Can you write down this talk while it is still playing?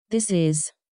This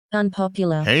is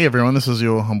Unpopular. Hey everyone, this is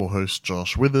your humble host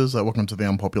Josh Withers. Welcome to the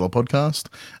Unpopular podcast.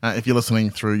 If you're listening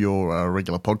through your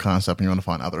regular podcast app and you want to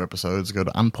find other episodes, go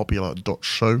to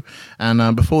unpopular.show.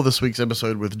 And before this week's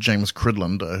episode with James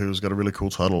Cridland, who's got a really cool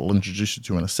title I'll introduce you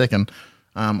to in a second,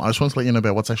 I just want to let you know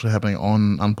about what's actually happening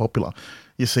on Unpopular.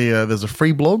 You see, there's a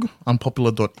free blog,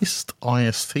 unpopular.ist.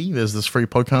 There's this free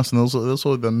podcast, and there's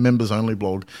also the members-only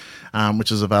blog,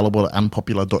 which is available at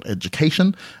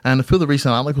unpopular.education. And a few of the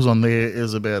recent articles on there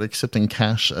is about accepting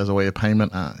cash as a way of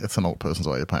payment. It's an old person's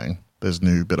way of paying. There's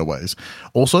new, better ways.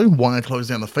 Also, why I closed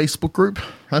down the Facebook group.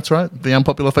 That's right, the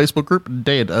Unpopular Facebook group,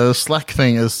 dead. A Slack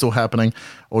thing is still happening,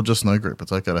 or just no group.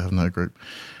 It's okay to have no group.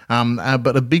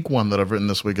 But a big one that I've written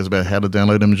this week is about how to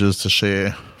download images to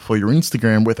share for your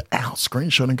Instagram without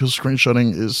screenshotting, because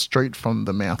screenshotting is straight from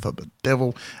the mouth of the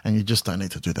devil, and you just don't need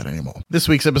to do that anymore. This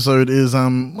week's episode is, it's a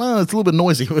little bit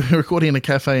noisy. We're recording in a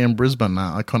cafe in Brisbane,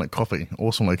 Iconic Coffee,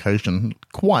 awesome location,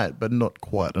 quiet, but not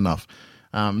quiet enough.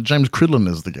 James Cridland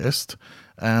is the guest,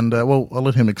 and I'll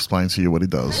let him explain to you what he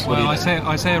does. Well, I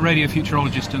say a radio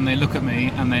futurologist, and they look at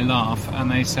me and they laugh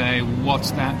and they say,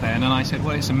 "What's that then?" And I said,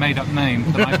 "Well, it's a made-up name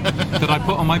that I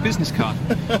put on my business card,"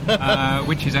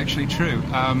 which is actually true.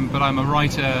 But I'm a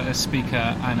writer, a speaker,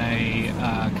 and a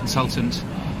consultant,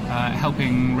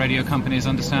 helping radio companies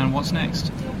understand what's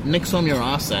next. Next time you're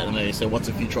asked that and they say, "What's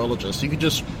a futurologist?" you could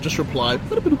just reply,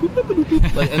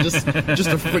 and just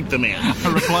to freak them out.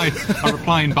 I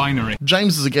reply in binary.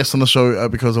 James is a guest on the show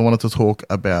because I wanted to talk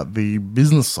about the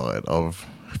business side of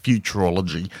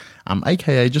futurology,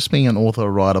 aka just being an author,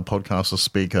 writer, podcaster,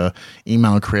 speaker,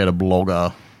 email creator,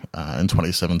 blogger in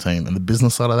 2017, and the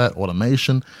business side of that,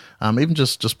 automation, even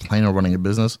just plain old running a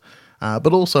business.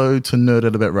 But also to nerd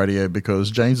out about radio,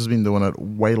 because James has been doing it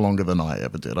way longer than I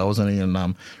ever did. I was only in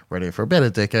radio for about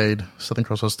a decade, Southern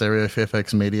Cross Austereo,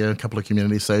 Fairfax Media, a couple of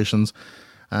community stations.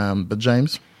 But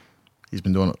James, he's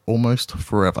been doing it almost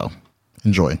forever.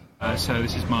 Enjoy. So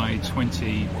this is my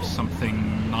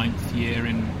 20-something 9th year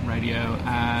in radio,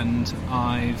 and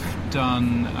I've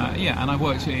done, and I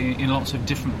worked in lots of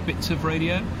different bits of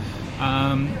radio,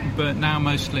 but now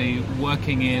mostly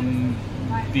working in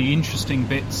the interesting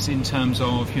bits in terms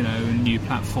of, new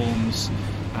platforms,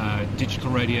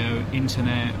 digital radio,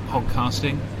 internet,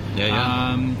 podcasting,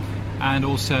 and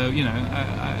also,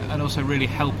 and also really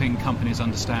helping companies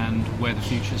understand where the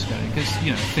future's going, because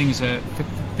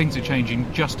things are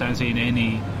changing just as in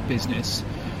any business.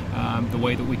 The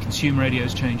way that we consume radio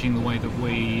is changing. The way that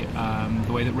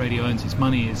radio earns its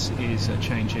money is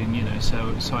changing.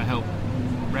 So I help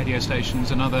radio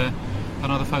stations and other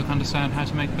folk understand how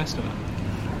to make the best of it.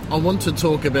 I want to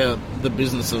talk about the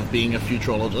business of being a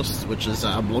futurologist, which is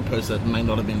a blog post that may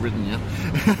not have been written yet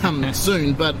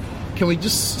soon. But can we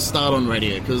just start on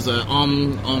radio? Because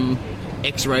I'm on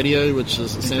X radio, which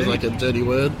sounds like a dirty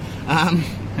word, but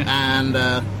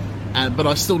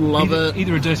I still love it.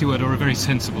 Either a dirty word or a very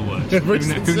sensible word. Who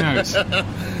knows?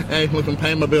 Hey, look, I'm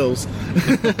paying my bills.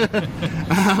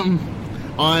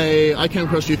 I came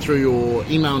across you through your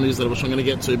email newsletter, which I'm going to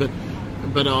get to, but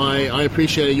I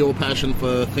appreciate your passion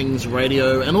for things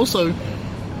radio, and also,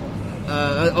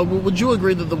 would you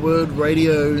agree that the word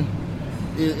radio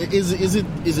is it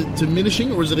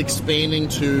diminishing, or is it expanding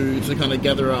to kind of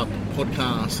gather up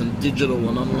podcasts and digital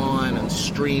and online and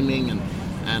streaming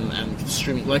and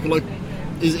streaming? Like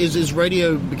is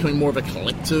radio becoming more of a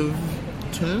collective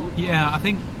term? Yeah, I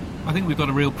think we've got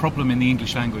a real problem in the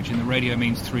English language, and the radio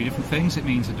means 3 different things. It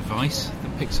means a device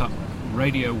that picks up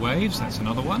radio waves, that's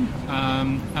another one,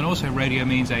 and also radio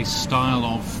means a style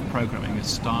of programming, a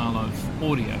style of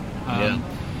audio,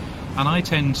 and I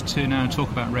tend to now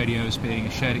talk about radio as being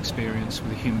a shared experience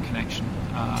with a human connection,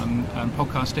 and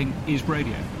podcasting is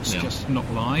radio. It's just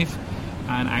not live,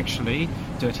 and actually,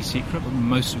 dirty secret, but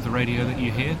most of the radio that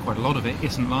you hear, quite a lot of it,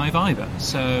 isn't live either.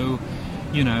 So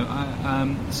I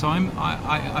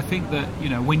think that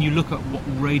when you look at what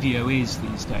radio is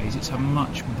these days, it's a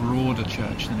much broader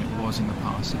church than it was in the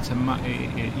past. It's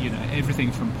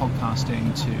everything from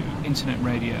podcasting to internet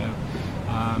radio,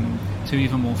 to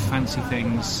even more fancy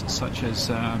things such as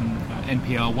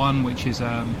NPR One, which is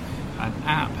an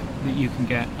app that you can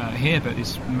get here, but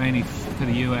it's mainly for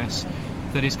the US.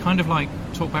 That is kind of like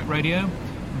talkback radio,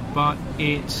 but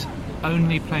it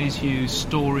only plays you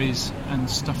stories and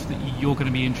stuff that you're going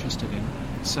to be interested in.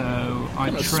 So I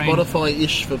train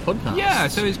Spotify-ish for podcasts. Yeah,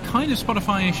 so it's kind of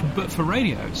Spotify-ish, but for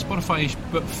radio. Spotify-ish,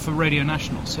 but for Radio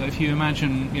National. So if you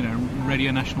imagine,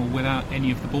 Radio National without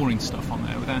any of the boring stuff on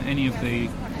there, without any of the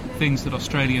things that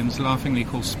Australians laughingly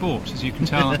call sport. As you can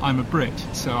tell, I'm a Brit,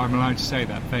 so I'm allowed to say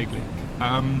that vaguely.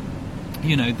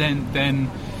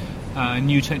 Then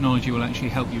new technology will actually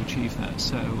help you achieve that.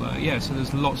 So so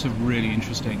there's lots of really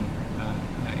interesting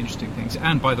things.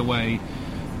 And by the way,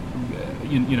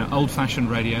 old-fashioned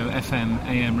radio, FM,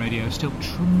 AM radio, is still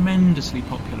tremendously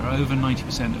popular. Over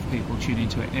 90% of people tune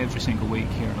into it every single week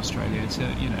here in Australia. It's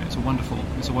a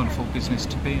wonderful business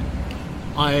to be in.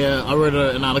 I read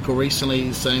an article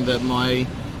recently saying that my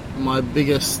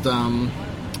biggest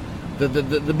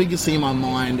the biggest thing in my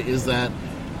mind is that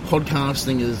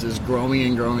podcasting is growing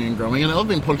and growing and growing, and I've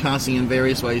been podcasting in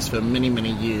various ways for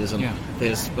many years, and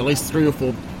there's at least 3 or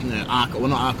 4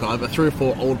 but 3 or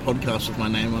 4 old podcasts with my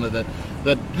name on it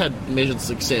that had measured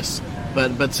success,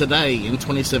 but today in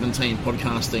 2017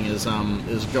 podcasting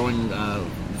is growing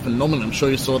phenomenally. I'm sure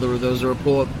you saw there was a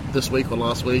report this week or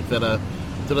last week that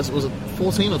was it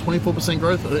 14 or 24%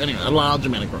 growth? Anyway, a large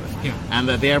amount of growth. Yeah. And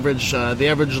that the average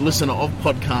listener of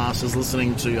podcasts is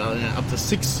listening to up to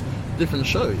 6 different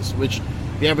shows, which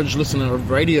the average listener of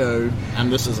radio,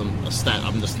 and this isn't a stat,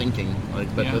 I'm just thinking,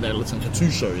 but they're listening to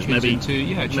 2 shows, tunes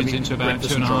into about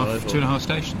 2.5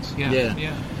 stations.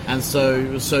 Yeah. And so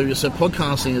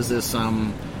podcasting is this.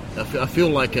 I feel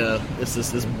like it's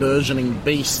this burgeoning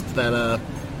beast that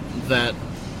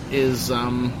is.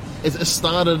 It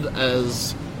started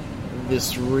as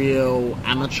this real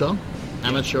amateur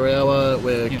hour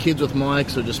where kids with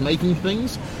mics are just making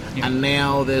things, and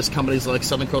now there's companies like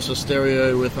Southern Cross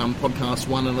Stereo with Podcast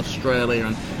One in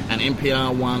Australia and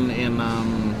NPR One in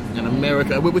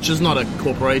America, which is not a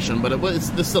corporation, but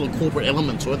there's still a corporate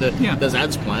element to it. There's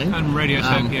ads playing, and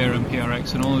Radiotopia and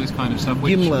PRX and all this kind of stuff.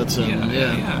 Gimlet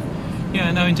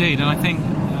no, indeed, and I think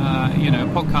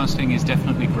podcasting is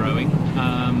definitely growing.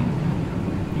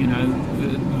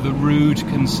 The rude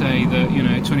can say that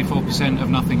 24% of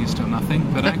nothing is still nothing,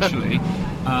 but actually,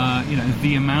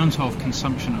 the amount of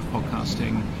consumption of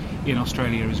podcasting in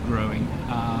Australia is growing.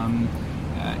 A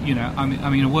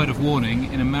word of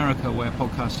warning: in America, where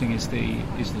podcasting is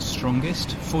the strongest,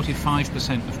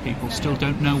 45% of people still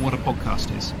don't know what a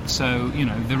podcast is. So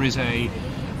there is a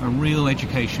real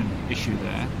education issue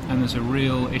there, and there's a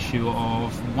real issue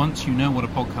of, once you know what a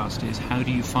podcast is, how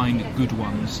do you find good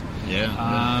ones?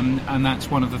 And that's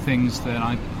one of the things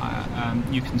that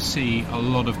you can see a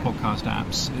lot of podcast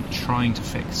apps trying to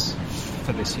fix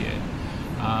for this year,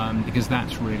 because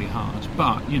that's really hard.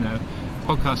 But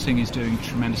podcasting is doing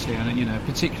tremendously, and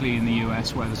particularly in the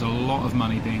US, where there's a lot of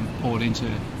money being poured into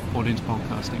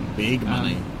podcasting. Big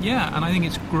money. And I think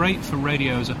it's great for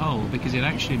radio as a whole, because it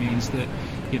actually means that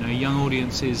young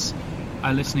audiences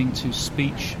are listening to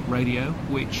speech radio,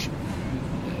 which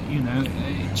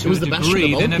to a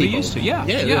degree they never used to.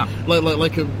 I'm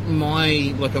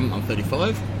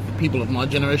 35. People of my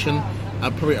generation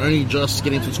are probably only just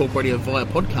getting to talk radio via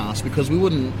podcast, because we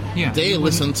wouldn't dare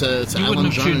listen to Alan Jones. You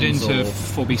wouldn't have tuned into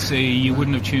 4BC, you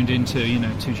wouldn't have tuned into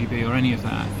 2GB or any of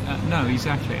that. No,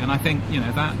 exactly. And I think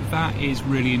that is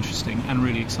really interesting and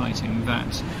really exciting,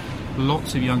 that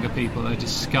lots of younger people are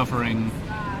discovering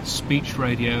speech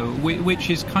radio, which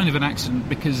is kind of an accident,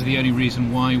 because the only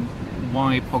reason why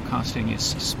podcasting is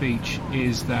speech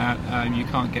is that you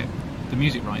can't get the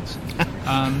music rights.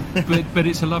 But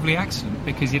it's a lovely accident,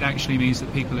 because it actually means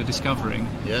that people are discovering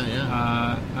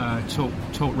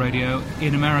talk radio.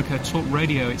 In America, talk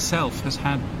radio itself has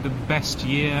had the best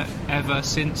year ever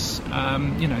since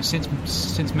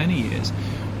many years.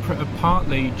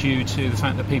 Partly due to the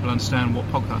fact that people understand what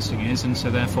podcasting is, and so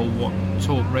therefore what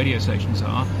talk radio stations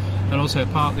are, and also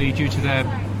partly due to their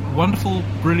wonderful,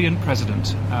 brilliant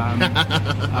president.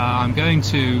 I'm going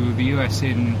to the US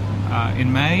in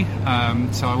May,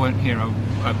 so I won't hear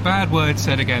a bad word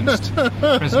said against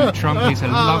President Trump. He's a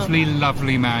lovely,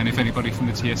 lovely man, if anybody from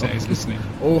the TSA is listening.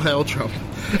 All hail Trump.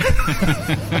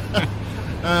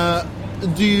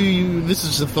 This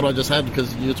is a thought I just had,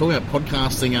 because you're talking about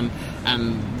podcasting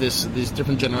and these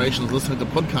different generations listening to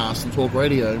podcasts and talk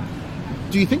radio.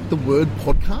 Do you think the word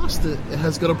podcast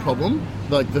has got a problem?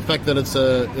 Like the fact that it's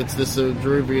this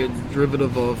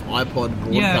derivative of iPod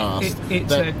broadcast?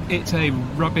 Yeah, it's a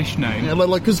rubbish name. Yeah,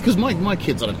 because my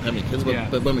kids, I don't have any kids,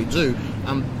 but when we do,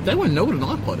 they won't know what an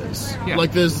iPod is. Yeah.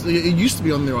 Like it used to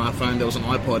be on their iPhone, there was an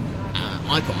iPod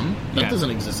icon. That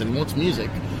doesn't exist anymore. It's music.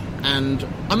 And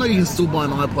I know you can still buy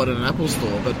an iPod in an Apple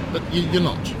store, but you're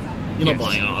not. You're not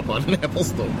buying an iPod in an Apple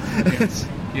store.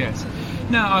 Yes.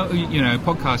 No,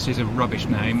 podcast is a rubbish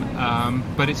name,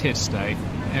 but it's here to stay.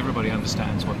 Everybody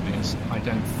understands what it is. I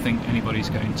don't think anybody's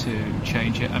going to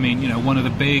change it. I mean, one of the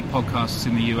big podcasts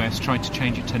in the US tried to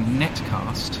change it to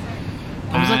Netcast.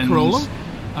 Was that Corolla? No.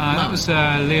 That was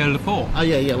Leo Laporte. Oh,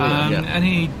 yeah. And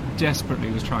he desperately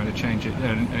was trying to change it,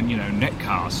 and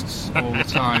netcasts all the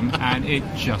time, and it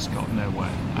just got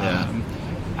nowhere.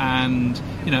 And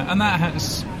and that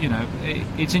has,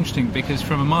 it's interesting because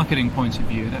from a marketing point of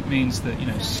view, that means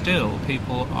that still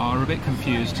people are a bit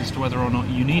confused as to whether or not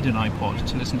you need an iPod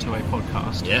to listen to a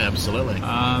podcast. Yeah, absolutely.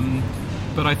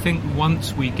 But I think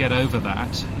once we get over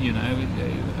that,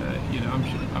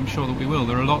 I'm sure that we will.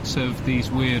 There are lots of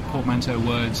these weird portmanteau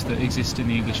words that exist in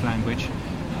the English language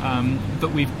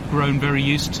that we've grown very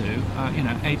used to.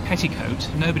 A petticoat.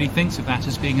 Nobody thinks of that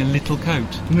as being a little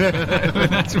coat.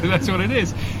 that's what it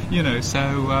is.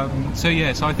 So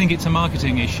I think it's a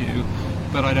marketing issue,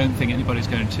 but I don't think anybody's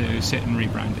going to sit and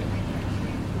rebrand it.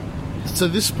 So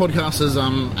this podcast is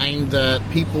aimed at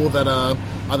people that are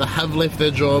either have left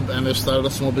their job and they've started a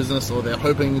small business, or they're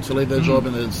hoping to leave their job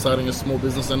and they're starting a small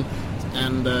business, and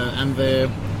they're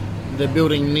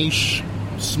building niche,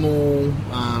 small,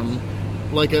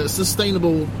 like a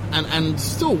sustainable and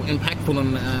still impactful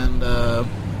and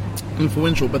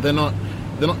influential, but they're not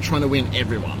trying to win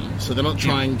everyone. So they're not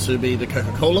trying to be the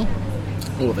Coca-Cola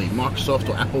or the Microsoft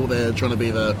or Apple. They're trying to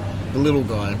be the little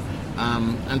guy.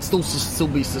 And still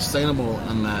be sustainable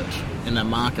in that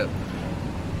market.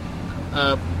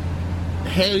 How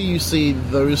do you see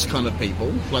those kind of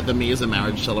people, like me as a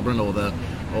marriage celebrant, or the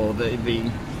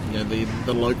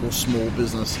local small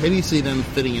business? How do you see them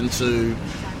fitting into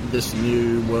this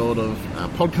new world of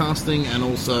podcasting and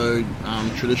also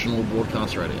traditional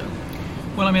broadcast radio?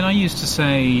 Well, I mean, I used to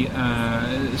say,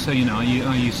 I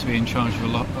used to be in charge of a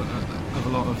lot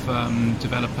of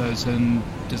developers and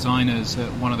designers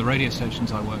at one of the radio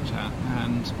stations I worked at,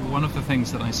 and one of the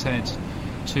things that I said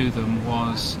to them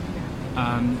was,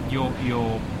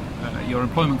 your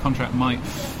employment contract might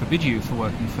forbid you for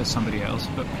working for somebody else,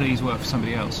 but please work for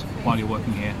somebody else while you're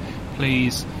working here.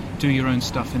 Please do your own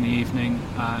stuff in the evening.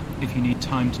 If you need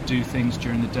time to do things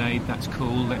during the day, that's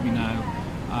cool, let me know.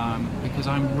 Because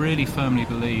I really firmly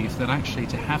believe that actually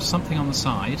to have something on the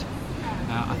side,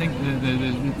 I think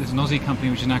there's an Aussie company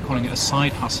which is now calling it a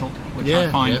side hustle, which I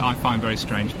find very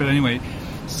strange. But anyway,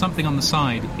 something on the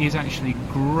side is actually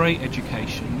great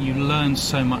education. You learn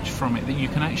so much from it that you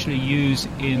can actually use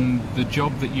in the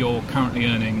job that you're currently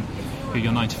earning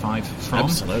your 9 to 5 from.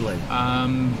 Absolutely.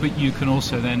 But you can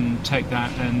also then take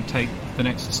that and take the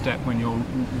next step when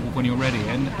you're ready.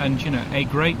 And a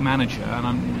great manager, and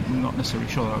I'm not necessarily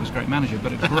sure that I was a great manager,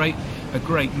 but a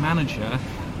great manager,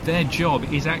 their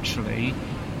job is actually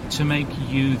to make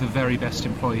you the very best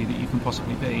employee that you can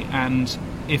possibly be. And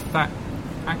if that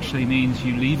actually means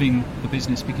you leaving the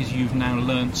business because you've now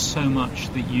learned so much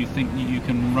that you think that you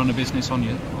can run a business on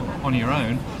your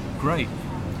own, great.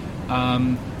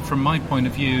 From my point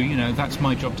of view, that's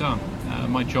my job done.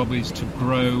 My job is to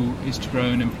grow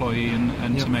an employee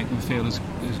and to make them feel as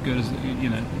good as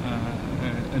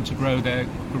and to grow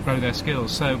their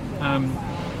skills. So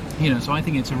so I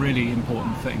think it's a really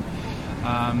important thing,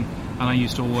 and I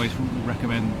used to always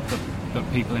recommend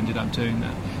that people ended up doing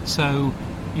that. So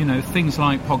things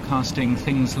like podcasting,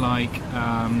 things like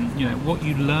what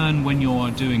you learn when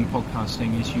you're doing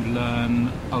podcasting is you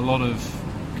learn a lot of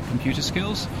computer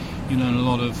skills. You learn a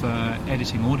lot of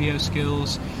editing audio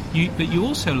skills, but you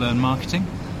also learn marketing.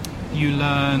 You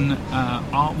learn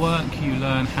artwork. You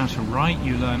learn how to write.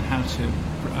 You learn how to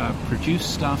produce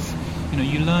stuff.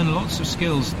 You learn lots of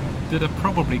skills that are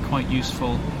probably quite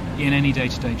useful in any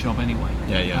day-to-day job anyway.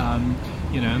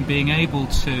 And being able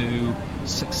to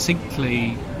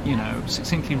succinctly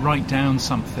write down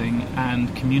something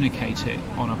and communicate it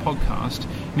on a podcast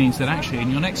means that actually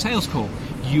in your next sales call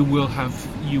you will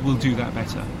do that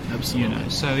better. Absolutely.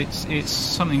 So it's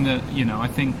something that I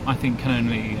think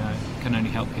can only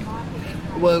help people.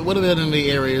 Well, what about in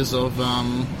the areas of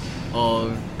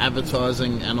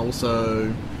advertising and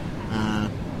also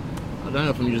I don't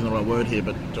know if I'm using the right word here,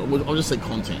 but I'll just say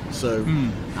content. So,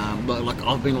 like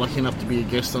I've been lucky enough to be a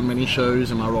guest on many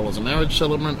shows in my role as a marriage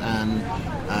celebrant, and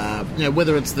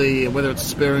whether it's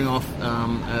sparing off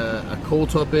a core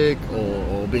topic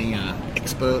or being an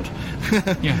expert.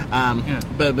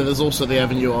 But there's also the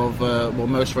avenue of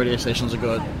most radio stations have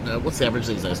got what's the average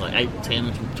these days, like 8,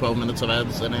 10, 12 minutes of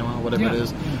ads an hour, whatever it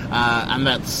is, and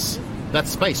that's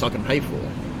space I can pay for,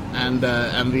 and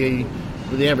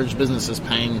the average business is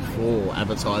paying for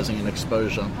advertising and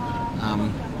exposure,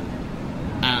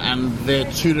 and there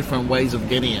are two different ways of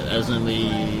getting it, as in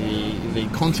the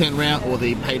content route or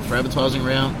the paid for advertising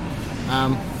route.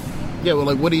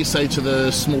 What do you say to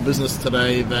the small business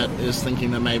today that is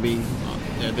thinking that maybe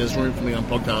there's room for me on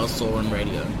podcasts or on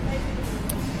radio?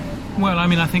 Well, I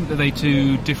mean, I think that they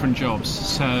do different jobs.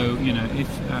 So, if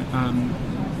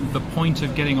the point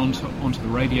of getting onto the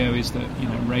radio is that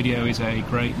radio is a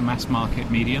great mass market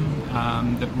medium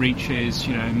that reaches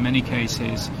in many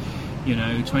cases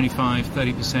 25,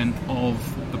 30%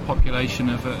 of the population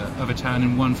of a town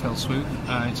in one fell swoop.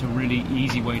 It's a really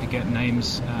easy way to get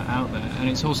names out there, and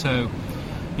it's also,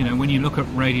 when you look at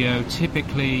radio,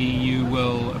 typically you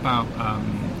will about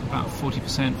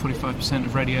 40%, 45%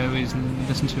 of radio is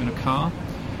listened to in a car,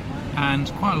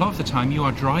 and quite a lot of the time you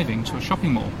are driving to a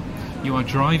shopping mall. You are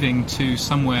driving to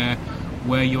somewhere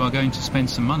where you are going to spend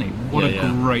some money. What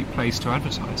a great place to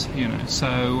advertise,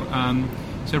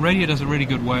 So radio does a really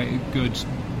good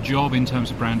job in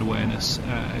terms of brand awareness,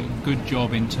 a good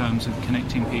job in terms of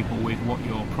connecting people with what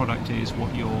your product is,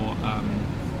 what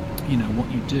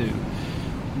what you do.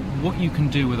 What you can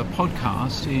do with a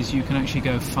podcast is you can actually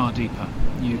go far deeper.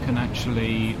 You can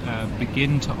actually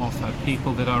begin to offer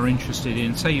people that are interested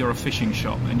in, say you're a fishing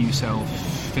shop and you sell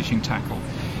fishing tackle.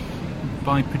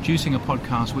 By producing a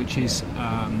podcast which is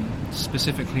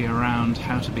specifically around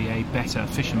how to be a better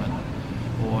fisherman,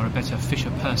 or a better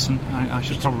fisher person, I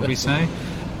should probably say,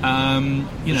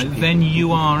 then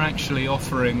you are actually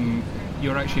offering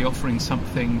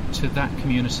something to that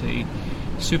community,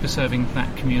 super serving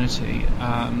that community,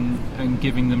 and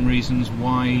giving them reasons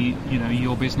why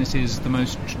your business is the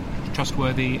most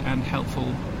trustworthy and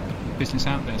helpful business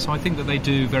out there. So I think that they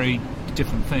do very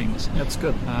different things. That's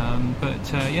good.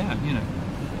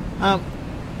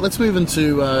 Let's move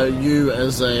into you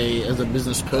as a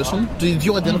business person. Do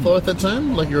you identify with that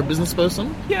term? Like you're a business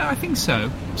person? Yeah, I think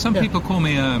so. Some people call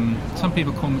me an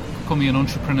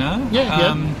entrepreneur.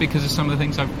 Because of some of the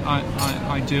things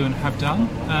I do and have done.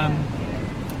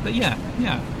 But yeah.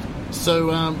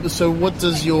 So what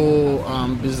does your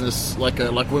business like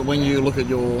when you look at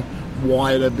your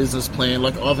wider business plan?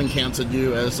 Like I've encountered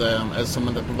you as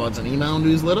someone that provides an email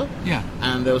newsletter. Yeah.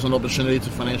 And there was an opportunity to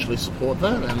financially support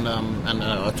that, and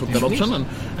I took that option,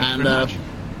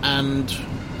 and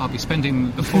I'll be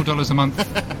spending the $4 a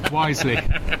month wisely.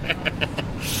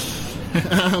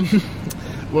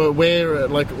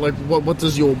 What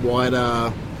does your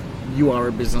wider you are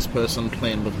a business person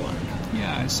plan look like?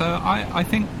 Yeah, so I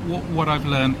think what I've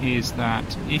learned is that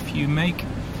if you make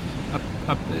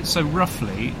so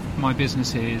roughly my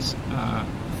business is a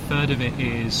third of it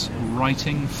is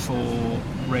writing for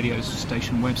radio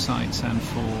station websites and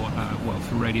for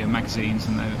radio magazines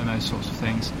and those sorts of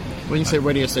things. When you say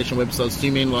radio station websites, do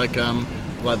you mean like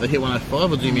the Hit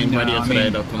 105, or do you mean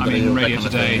radiotoday.com? I mean Radio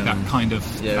Today, that kind of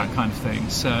thing.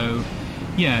 So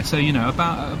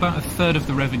about a third of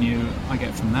the revenue I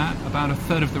get from that. About a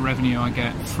third of the revenue I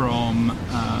get from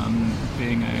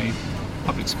being a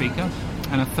public speaker,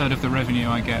 and a third of the revenue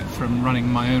I get from running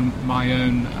my own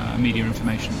media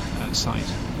information site.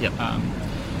 Yep.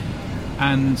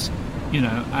 And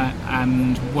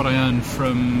what I earn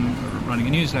from running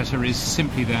a newsletter is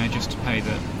simply there just to pay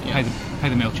the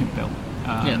MailChimp bill.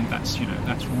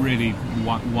 That's really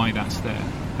why that's there.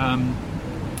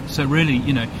 So really,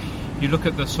 you look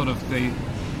at the sort of the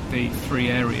three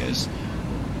areas.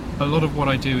 A lot of what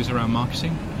I do is around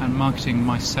marketing, and marketing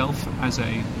myself as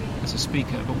a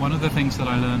speaker. But one of the things that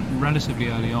I learned relatively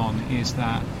early on is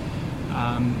that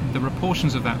there are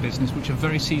portions of that business which are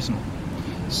very seasonal.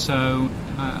 So,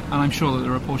 and I'm sure that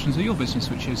there are portions of your business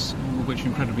which are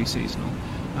incredibly seasonal,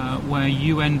 where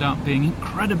you end up being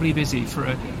incredibly busy for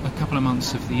a couple of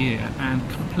months of the year and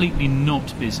completely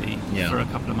not busy for a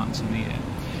couple of months of the year.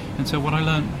 And so what I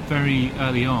learned very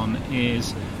early on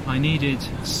is I needed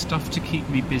stuff to keep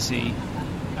me busy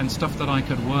and stuff that I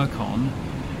could work on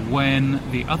when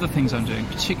the other things I'm doing,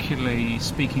 particularly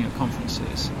speaking at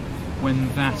conferences,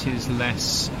 when that is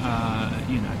less,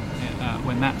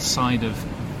 when that side of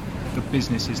the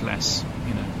business is less,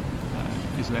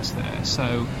 is less there.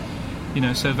 So,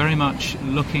 so very much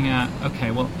looking at,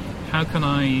 okay, well, how can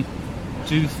I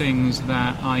do things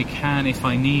that I can, if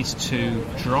I need to,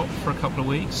 drop for a couple of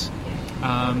weeks?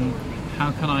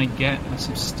 How can I get a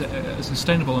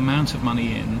sustainable amount of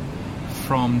money in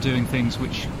from doing things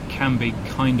which can be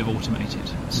kind of automated?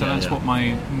 So that's what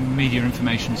my media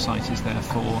information site is there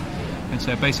for. And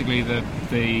so basically the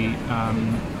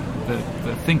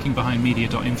thinking behind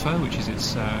media.info, which is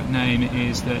its name,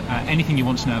 is that anything you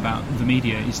want to know about the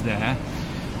media is there.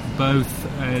 Both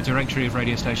a directory of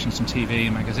radio stations and TV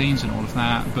and magazines and all of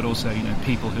that, but also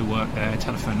people who work there,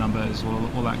 telephone numbers,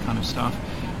 all that kind of stuff.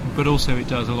 But also it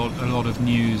does a lot of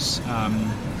news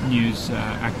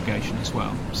aggregation as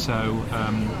well. So,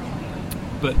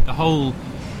 but the whole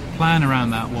plan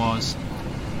around that was,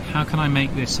 how can I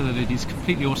make this so that it is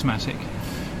completely automatic?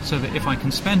 So that if I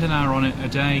can spend an hour on it a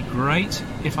day, great.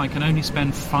 If I can only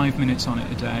spend 5 minutes on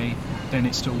it a day, then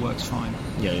it still works fine.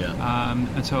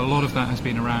 And so a lot of that has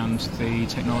been around the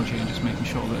technology and just making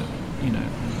sure that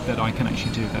that I can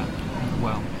actually do that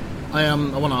well. I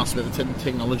want to ask about the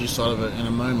technology side of it in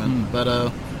a moment,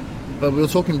 but we were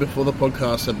talking before the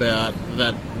podcast about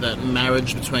that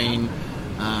marriage between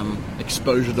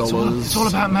exposure dollars. It's all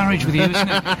about marriage with you, isn't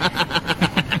it?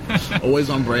 Always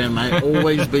on brand, mate.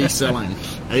 Always be selling.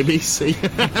 ABC.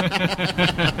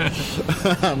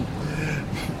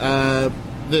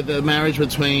 The marriage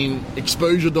between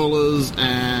exposure dollars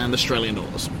and Australian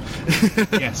dollars.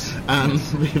 Yes.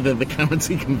 The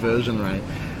currency conversion rate.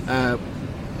 I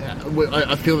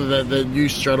feel that you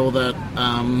straddle that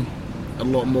a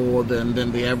lot more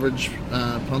than the average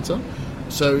punter.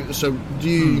 So do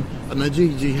you? I know. Do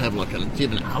you have do you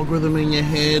have an algorithm in your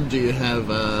head? Do you have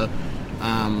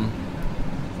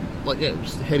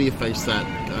just how do you face that?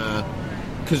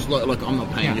 Because I'm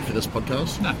not paying you for this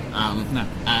podcast. No. No.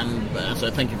 And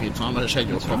so thank you for your time. I just had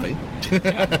your That's coffee, right.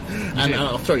 Yeah. and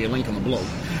I'll throw you a link on the blog.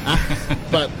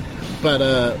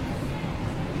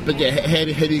 But yeah, how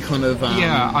do you kind of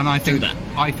and I think do that?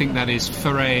 I think that is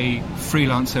for a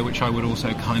freelancer, which I would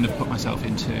also kind of put myself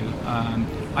into.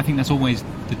 I think that's always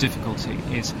the difficulty: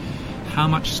 is how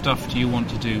much stuff do you want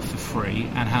to do for free,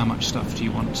 and how much stuff do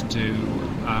you want to do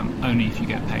only if you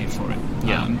get paid for it?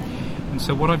 Yeah. And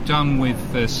so what I've done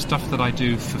with the stuff that I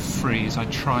do for free is I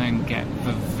try and get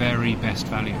the very best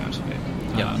value out of it.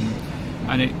 Yeah.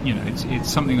 And it's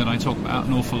something that I talk about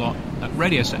an awful lot at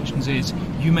radio stations. Is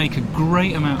you make a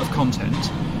great amount of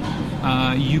content,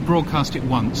 you broadcast it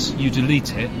once, you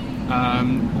delete it.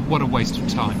 What a waste of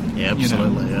time! Yeah,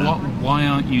 absolutely. Why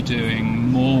aren't you doing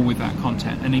more with that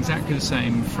content? And exactly the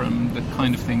same from the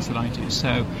kind of things that I do.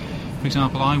 So, for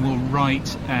example, I will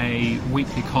write a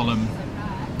weekly column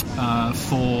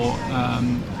for.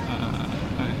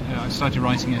 I started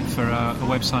writing it for a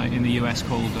website in the US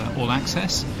called All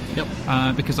Access. Yep.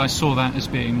 Because I saw that as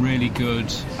being really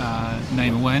good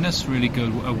name awareness, really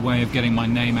good a way of getting my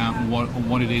name out and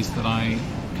what it is that I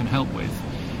can help with.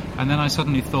 And then I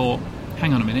suddenly thought,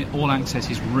 hang on a minute, All Access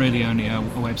is really only a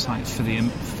website for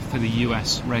the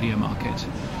US radio market.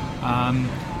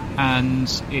 And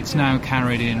it's now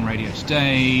carried in Radio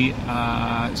Today,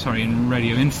 in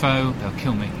Radio Info. They'll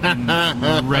kill me. In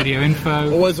Radio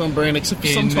Info. Always on brand, except for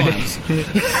sometimes.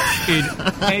 In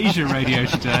Asia Radio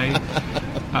Today.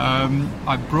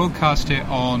 I broadcast it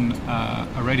on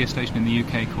a radio station in the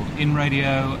UK called In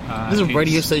Radio. There's a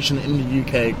radio station in the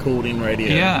UK called In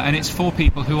Radio. Yeah, and it's for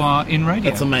people who are in radio.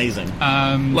 That's amazing.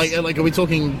 Are we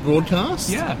talking broadcast?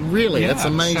 Yeah. Really? Yeah. That's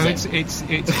amazing. So it's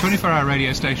a 24-hour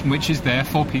radio station which is there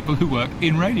for people who work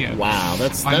in radio. Wow,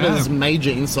 that is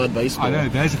major inside baseball. I know,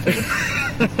 there's a thing.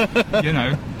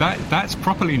 That's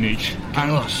properly niche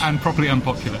and properly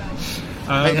unpopular.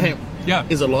 Hey, yeah.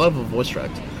 Is it live or voice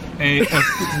tracked?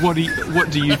 What do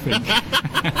you think?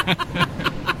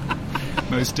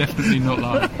 Most definitely not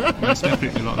live. Most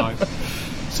definitely not live.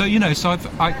 So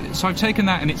I've taken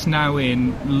that and it's now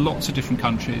in lots of different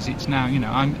countries. It's now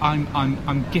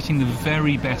I'm getting the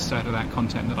very best out of that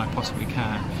content that I possibly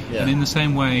can. Yeah. And in the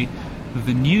same way,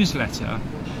 the newsletter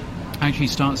actually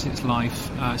starts its life.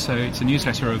 So it's a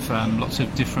newsletter of lots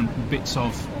of different bits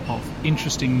of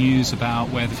interesting news about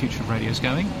where the future of radio is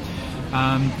going.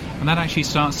 And that actually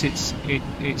starts its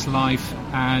life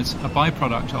as a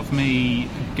byproduct of me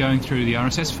going through the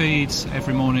RSS feeds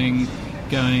every morning,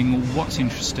 going, what's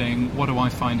interesting, what do I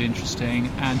find interesting,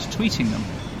 and tweeting them.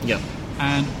 Yeah.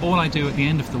 And all I do at the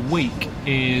end of the week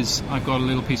is I've got a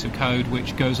little piece of code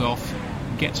which goes off,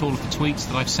 gets all of the tweets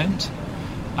that I've sent,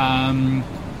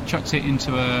 chucks it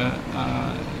into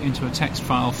a text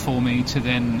file for me to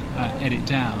then edit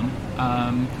down.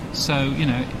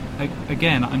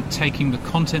 Again, I'm taking the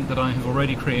content that I have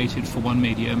already created for one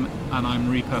medium and I'm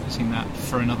repurposing that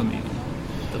for another medium.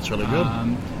 That's really good.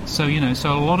 So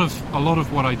a lot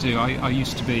of what I do, I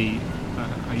used to say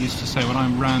when I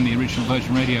ran the original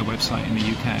Virgin Radio website in the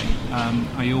UK,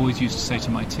 I always used to say to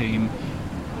my team,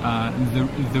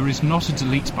 there is not a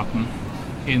delete button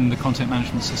in the content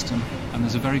management system, and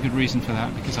there's a very good reason for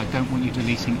that, because I don't want you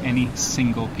deleting any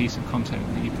single piece of content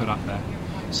that you put up there.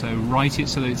 So write it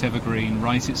so that it's evergreen,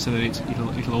 write it so that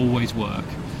it'll always work,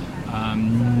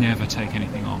 never take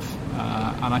anything off.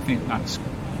 And I think that's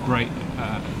great.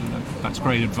 That's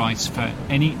great advice for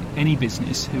any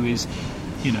business who is,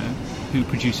 who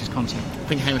produces content. I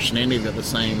think Hamish and Andy have got the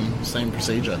same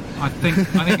procedure. I think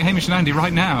Hamish and Andy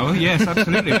right now, yes,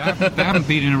 absolutely. They haven't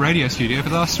been in a radio studio for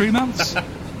the last 3 months.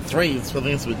 3? I think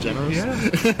it's a bit generous. Yeah.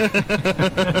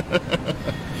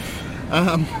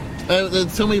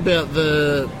 Tell me about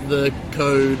the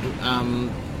code,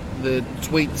 the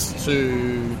tweets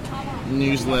to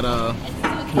newsletter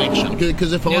connection.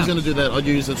 Because if I was going to do that, I'd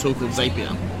use a tool called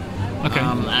Zapier. Okay.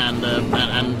 And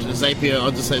Zapier,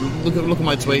 I'll just say, look at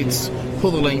my tweets,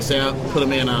 pull the links out, put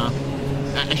them in.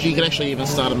 Actually, you could actually even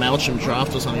start a MailChimp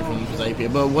draft or something from Zapier.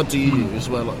 But what do you use?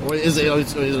 Well, or is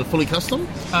it fully custom?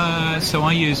 So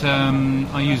I use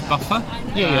Buffer,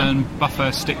 Yeah. and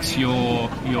Buffer sticks your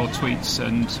tweets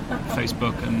and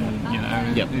Facebook, and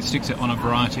it sticks it on a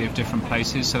variety of different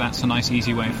places. So that's a nice,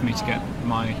 easy way for me to get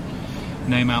my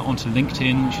name out onto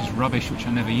LinkedIn, which is rubbish, which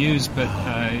I never use. But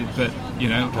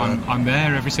I'm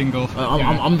there every single.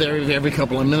 I'm there every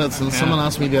couple of minutes, and someone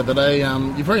asked me the other day,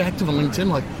 "You're very active on LinkedIn,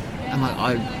 like." And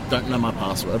I don't know my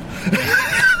password.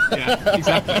 Yeah,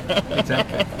 exactly.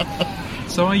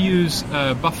 So I use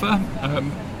Buffer.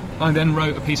 I then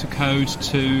wrote a piece of code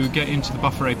to get into the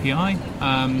Buffer API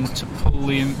to pull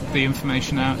the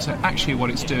information out. So actually what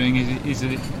it's doing is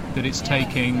that it's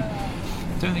taking...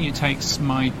 I don't think it takes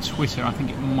my Twitter. I think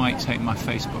it might take my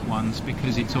Facebook ones,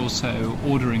 because it's also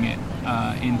ordering it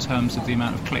in terms of the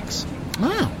amount of clicks.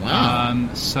 Oh, wow.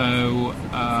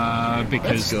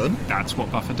 Because that's what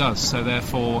Buffer does. So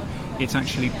therefore, it's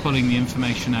actually pulling the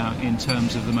information out in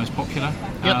terms of the most popular,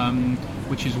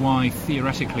 which is why,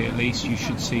 theoretically at least, you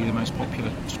should see the most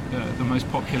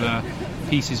popular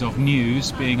pieces of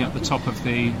news being at the top of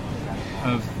the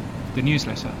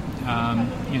newsletter.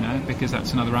 Because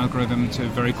that's another algorithm to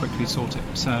very quickly sort it.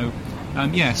 So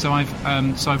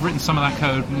I've written some of that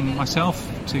code myself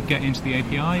to get into the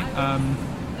API.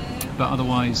 But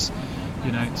otherwise,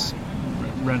 it's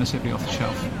relatively off the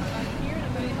shelf.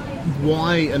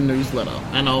 Why a newsletter?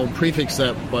 And I'll prefix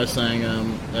that by saying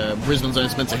Brisbane's own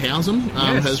Spencer Housen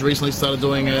has recently started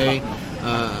doing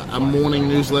a morning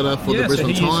newsletter for the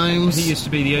Brisbane Times. He used to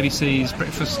be the ABC's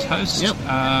breakfast host. Yep.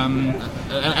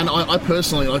 And I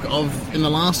personally, in the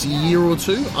last year or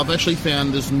two, I've actually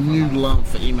found this new love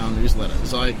for email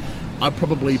newsletters. I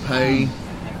probably pay...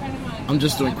 I'm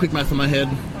just doing quick math in my head.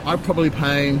 I probably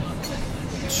pay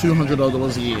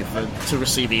 $200 a year to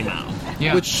receive email,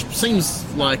 which seems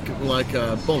like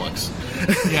bollocks.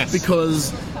 Yes.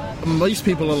 Because most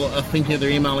people are thinking of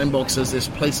their email inbox as this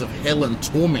place of hell and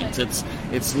torment.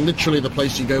 It's literally the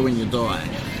place you go when you die.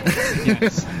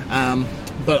 Yes.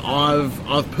 But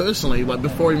I've personally,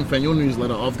 before I even found your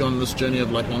newsletter, I've gone on this journey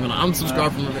of I'm going to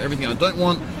unsubscribe from everything I don't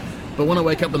want. But when I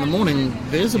wake up in the morning,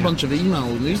 there's a bunch of email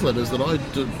newsletters that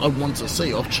I want to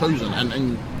see. I've chosen,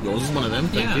 and yours is one of them.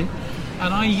 Thank you.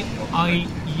 And I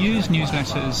use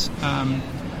newsletters.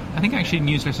 I think actually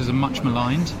newsletters are much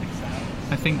maligned.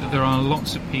 I think that there are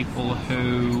lots of people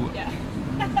who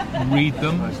read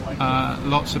them,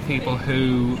 lots of people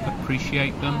who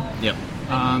appreciate them. Yep.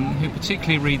 Who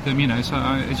particularly read them. So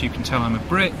as you can tell, I'm a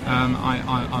Brit.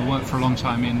 I worked for a long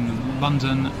time in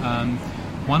London.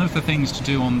 One of the things to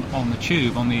do on the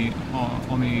tube, on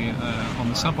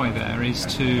the subway there, is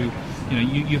to,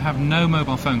 you have no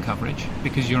mobile phone coverage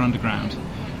because you're underground,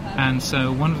 and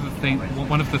so one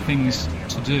of the things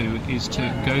to do is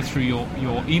to go through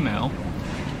your email,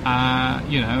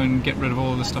 and get rid of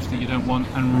all the stuff that you don't want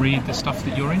and read the stuff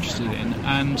that you're interested in,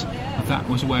 and that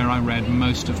was where I read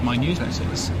most of my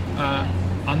newsletters,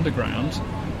 underground,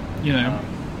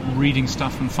 reading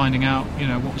stuff and finding out,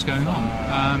 what was going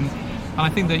on. And I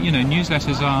think that,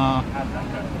 newsletters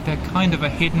they're kind of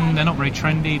they're not very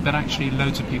trendy, but actually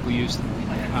loads of people use them.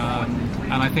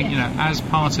 And I think, as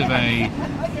part of a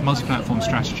multi-platform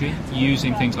strategy,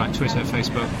 using things like Twitter,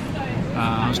 Facebook,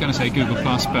 I was going to say Google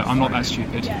Plus, but I'm not that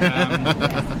stupid.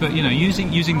 But,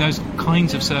 using those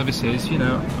kinds of services,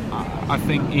 I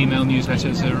think email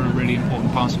newsletters are a really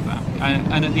important part of that.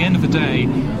 And at the end of the day,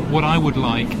 what I would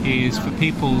like is for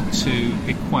people to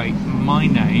equate my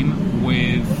name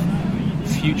with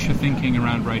future thinking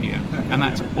around radio, and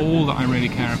that's all that I really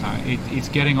care about. It's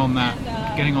getting on that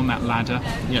ladder,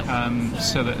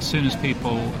 so that as soon as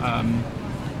people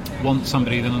want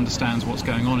somebody that understands what's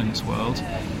going on in this world,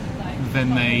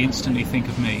 then they instantly think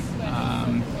of me.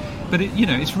 But it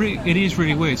is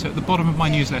really weird. So at the bottom of my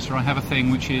newsletter, I have a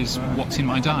thing which is what's in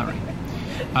my diary,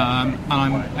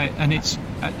 and it's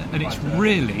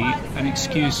really an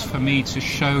excuse for me to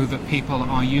show that people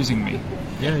are using me.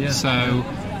 So.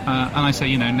 And I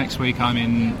say, next week I'm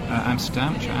in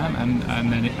Amsterdam, which I am,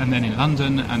 and then in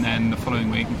London, and then the following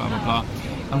week, and blah blah blah.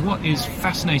 And what is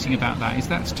fascinating about that is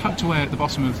that's tucked away at the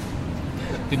bottom of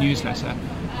the newsletter.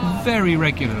 Very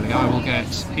regularly, I will get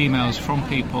emails from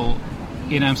people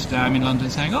in Amsterdam, in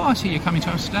London, saying, "Oh, I see you're coming to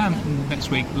Amsterdam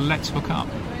next week. Let's hook up."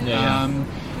 And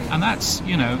that's,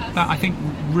 that I think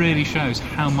really shows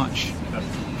how much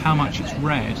it's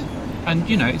read, and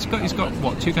it's got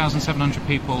what 2,700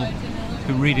 people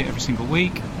who read it every single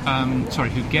week.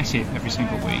 who get it every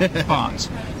single week, but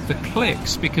the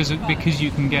clicks, because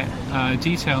you can get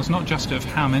details not just of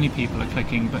how many people are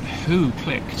clicking, but who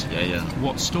clicked,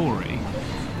 what story.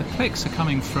 The clicks are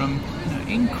coming from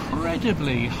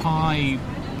incredibly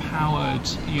high-powered,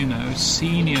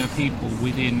 senior people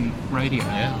within radio,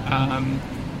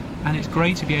 and it's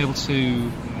great to be able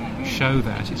to show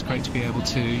that. It's great to be able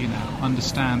to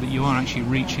understand that you are actually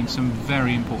reaching some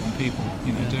very important people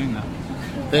doing that.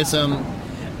 There's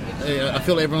I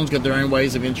feel everyone's got their own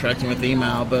ways of interacting with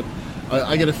email, but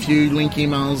I get a few link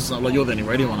emails. Like, you're the only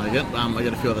radio one I get. I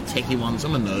get a few other techie ones.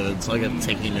 I'm a nerd, so I get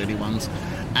techie nerdy ones.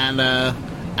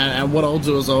 And what I'll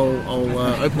do is I'll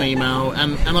open the email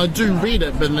and I do read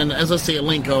it, but then as I see a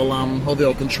link, I'll hold the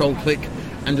old control click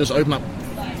and just open up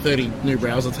 30 new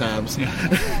browser tabs.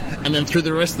 And then through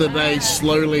the rest of the day,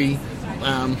 slowly,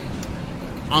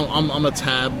 I'm a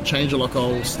tab changer. Like,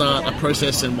 I'll start a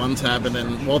process in one tab, and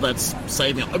then while that's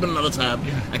saving, I'll open another tab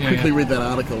and quickly read that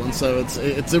article. And so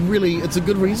it's a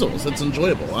good resource. It's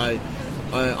enjoyable. I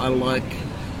like.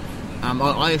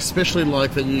 I especially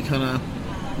like that you kind of.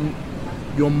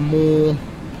 You're more.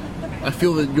 I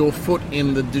feel that your foot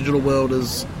in the digital world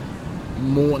is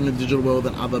more in the digital world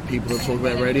than other people that talk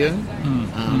about radio,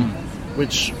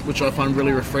 which I find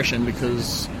really refreshing,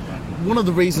 because one of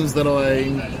the reasons that I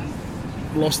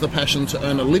lost the passion to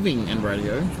earn a living in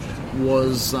radio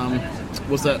was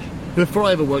that before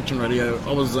I ever worked in radio,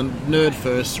 I was a nerd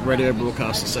first, radio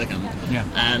broadcaster second,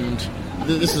 and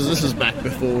this is back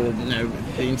before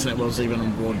the internet was even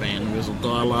on broadband. It was a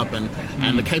dial-up, and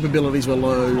the capabilities were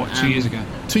low. What, 2 years ago?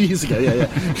 2 years ago, yeah.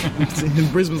 In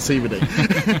Brisbane CBD.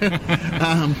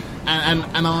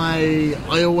 and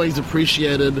I always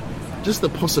appreciated just the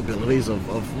possibilities of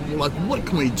like, what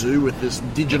can we do with this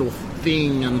digital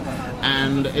thing,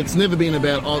 and it's never been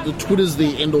about the Twitter's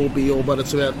the end all be all, but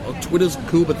it's about Twitter's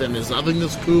cool, but then there's other thing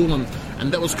that's cool,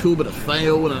 and that was cool, but it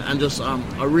failed, and just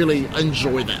I really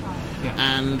enjoy that.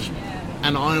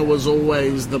 And I was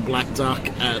always the black duck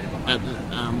at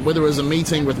whether it was a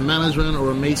meeting with management or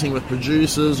a meeting with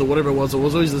producers or whatever it was. I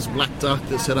was always this black duck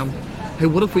that said, hey,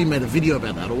 what if we made a video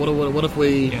about that, or what if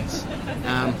we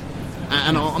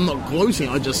and I'm not gloating,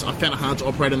 I found it hard to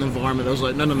operate in an environment that was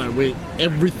like, no,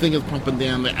 everything is pumping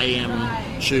down the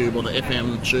AM tube or the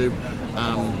FM tube,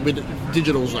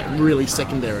 digital's like really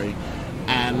secondary,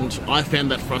 and I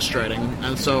found that frustrating,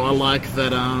 and so I like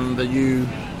that that you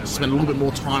spend a little bit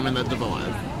more time in that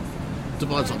divide.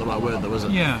 Divide's not the right word though, is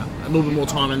it? Yeah. A little bit more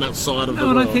time in that side of the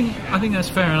world. And I think that's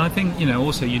fair, and I think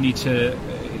also you need to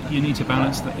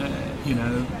balance that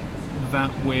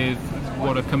that with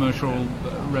what a commercial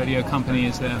radio company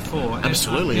is there for.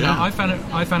 Absolutely. I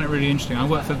found it really interesting. I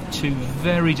worked for two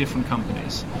very different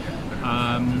companies.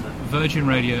 Virgin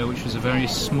Radio, which was a very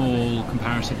small,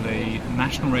 comparatively,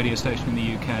 national radio station in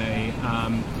the UK,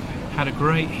 had a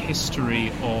great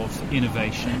history of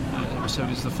innovation. So it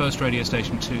was the first radio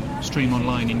station to stream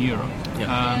online in Europe.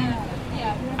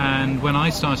 And when I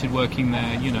started working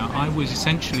there, I was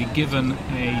essentially given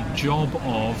a job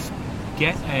of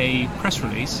get a press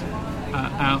release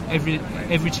out every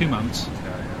 2 months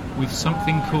with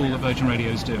something cool that Virgin Radio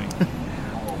is doing.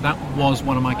 That was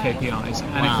one of my KPIs,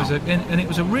 and it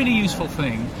was a really useful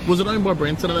thing. Was it owned by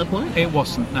Branson at that point? It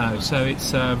wasn't, no. So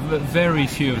it's very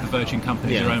few of the Virgin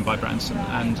companies are owned by Branson,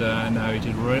 and no, it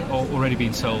had already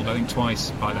been sold, I think,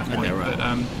 twice by that point. Right.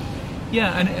 But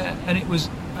and it was,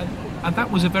 and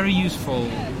that was a very useful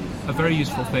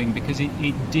thing, because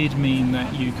it did mean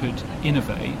that you could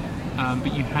innovate,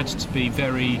 but you had to be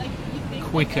very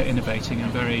quick at innovating and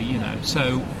very,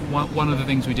 So one of the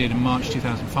things we did in March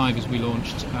 2005 is we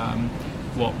launched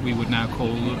what we would now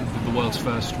call the world's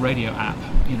first radio app.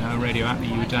 A radio app that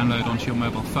you would download onto your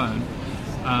mobile phone.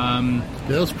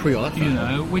 That was pre-iPhone.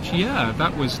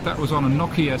 That was on a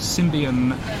Nokia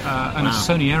Symbian and a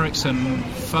Sony Ericsson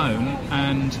phone,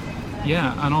 and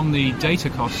on the data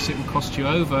costs, it would cost you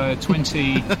over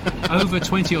 20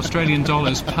 Australian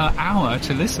dollars per hour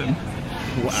to listen.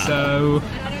 Wow. So,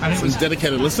 and it was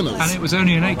dedicated listeners, and it was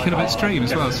only an 8 kilobit stream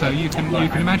as well. So you can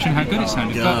imagine how good it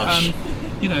sounded. Gosh.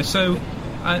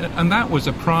 But and that was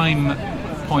a prime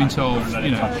point of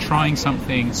trying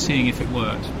something, seeing if it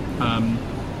worked.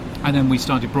 And then we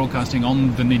started broadcasting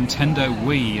on the Nintendo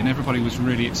Wii, and everybody was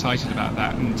really excited about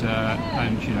that. And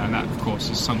that of course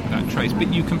has sunk without trace.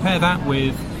 But you compare that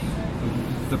with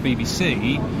the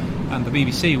BBC, and the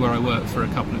BBC where I worked for a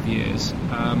couple of years.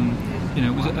 It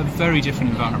was a very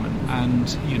different environment, and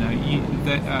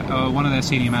one of their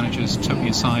senior managers took me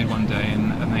aside one day,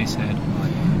 and they said,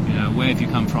 where have you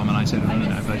come from? And I said,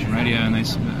 Virgin Radio, and they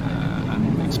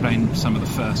explained some of the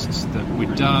firsts that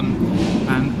we'd done,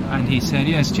 and he said,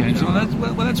 "Yes, James. Well,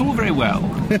 that's all very well,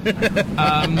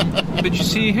 but you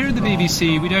see, here at the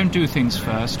BBC, we don't do things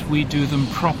first; we do them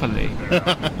properly."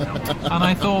 And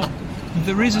I thought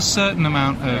there is a certain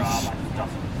amount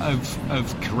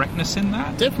of correctness in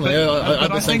that. Definitely, I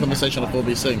had the same conversation at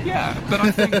 4BC. Yeah,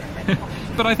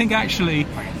 but I think actually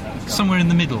somewhere in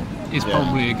the middle is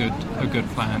probably a good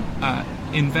plan.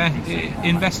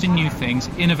 Invest in new things,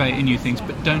 innovate in new things,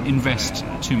 but don't invest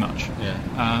too much.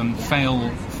 Yeah.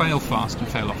 Fail fast and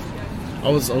fail often. I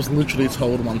was literally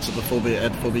told once at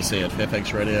 4BC at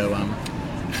Fairfax Radio,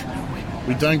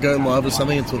 we don't go live with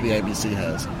something until the ABC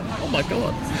has. Oh my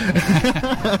god!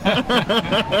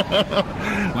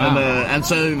 Wow. And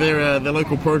so their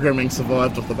local programming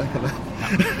survived off the back of that.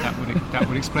 That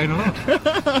would explain a lot.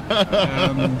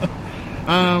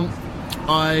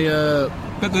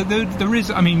 But there is,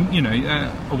 I mean,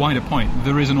 a wider point.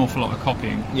 There is an awful lot of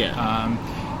copying. Yeah.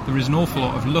 There is an awful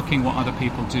lot of looking what other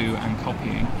people do and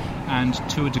copying, and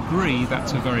to a degree,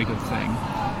 that's a very good thing.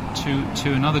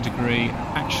 To another degree,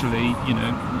 actually,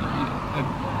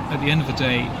 at the end of the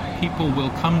day, people will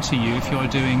come to you if you are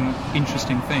doing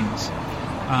interesting things,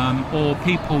 or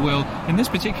people will. In this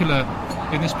particular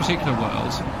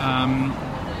world,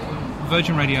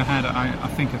 Virgin Radio had, I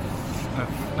think,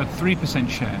 a 3%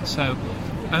 share. So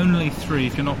only 3.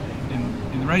 If you're not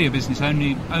in the radio business,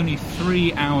 only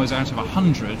 3 hours out of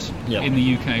 100 in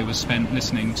the UK was spent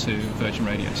listening to Virgin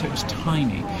Radio. So it was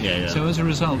tiny. Yeah. So as a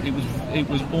result, it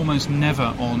was almost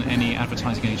never on any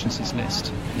advertising agency's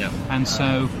list. Yeah. And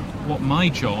so what my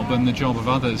job and the job of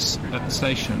others at the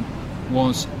station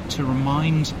was to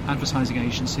remind advertising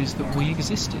agencies that we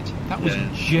existed. That was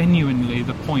genuinely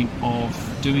the point of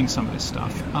doing some of this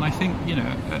stuff. And I think,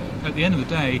 at the end of the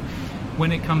day,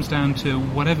 when it comes down to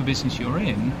whatever business you're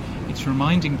in, it's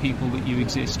reminding people that you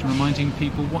exist, reminding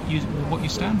people what you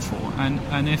stand for.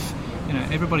 And if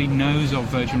everybody knows of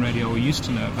Virgin Radio, or used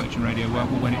to know of Virgin Radio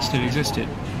when it still existed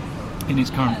in its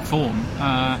current form,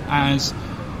 as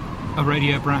a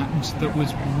radio brand that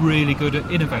was really good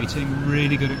at innovating,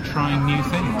 really good at trying new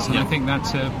things, and I think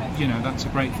that's a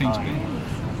great thing to be.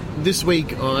 This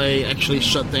week, I actually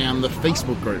shut down the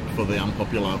Facebook group for the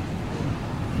Unpopular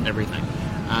everything,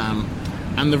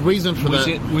 and the reason for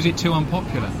was it too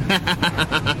unpopular?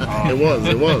 It was,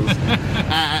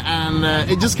 and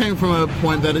it just came from a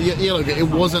point that look, it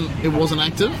wasn't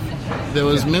active. There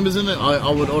was members in it. I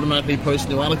would automatically post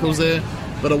new articles there,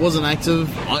 but it wasn't active.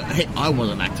 I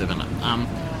wasn't active in it,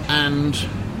 and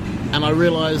I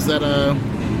realised that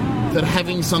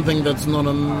having something that's not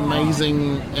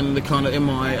amazing in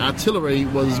my artillery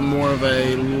was more of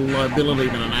a liability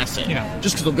than an asset. Yeah.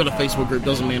 Just because I've got a Facebook group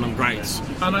doesn't mean I'm great.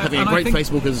 Having a great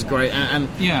Facebook is great, and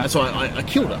so I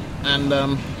killed it. And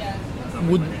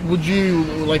would you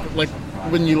like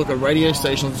when you look at radio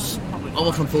stations? I've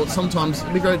often thought sometimes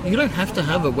it'd be great. You don't have to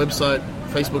have a website,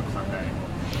 Facebook,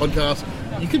 podcast.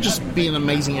 You could just be an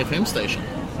amazing FM station.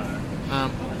 I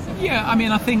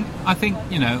think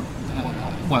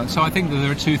so I think that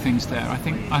there are two things there. I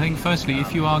think firstly,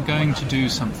 if you are going to do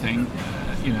something,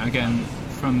 again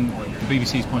from the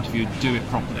BBC's point of view, do it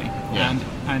properly. Yeah.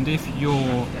 And if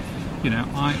you're,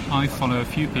 I follow a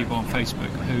few people on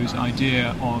Facebook whose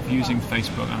idea of using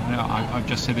Facebook, I've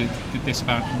just said this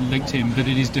about LinkedIn, but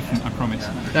it is different, I promise.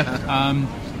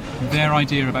 Their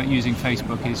idea about using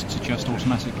Facebook is to just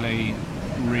automatically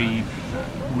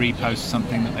repost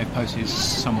something that they've posted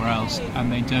somewhere else,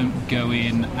 and they don't go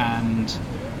in and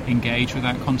engage with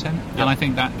that content. Yep. And I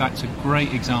think that's a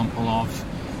great example of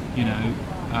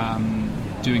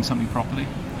doing something properly,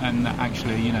 and that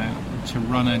actually to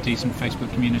run a decent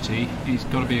Facebook community, it's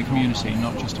got to be a community,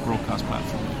 not just a broadcast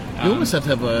platform. You almost have to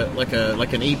have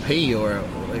an EP or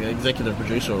an executive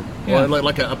producer, or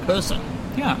like a person.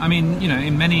 Yeah, I mean,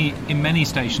 in many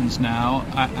stations now,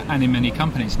 and in many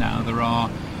companies now, there are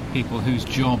people whose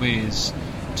job is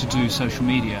to do social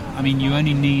media. I mean, you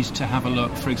only need to have a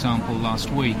look, for example, last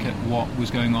week at what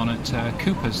was going on at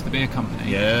Cooper's, the beer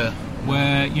company. Yeah.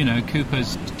 Where,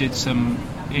 Cooper's did some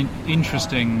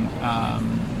interesting,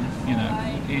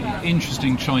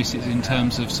 interesting choices in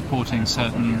terms of supporting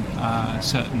certain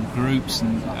groups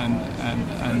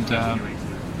and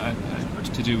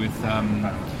to do with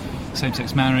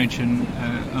same-sex marriage and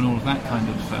all of that kind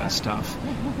of stuff.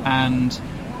 And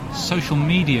social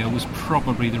media was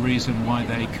probably the reason why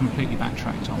they completely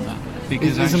backtracked on that,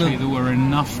 because actually there were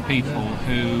enough people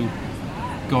who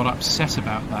got upset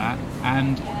about that,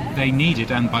 and they needed,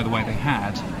 and by the way they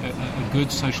had, a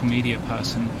good social media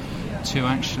person to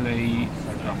actually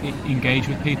engage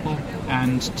with people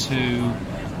and to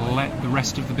let the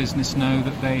rest of the business know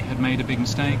that they had made a big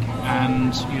mistake,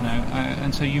 and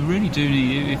and so you really do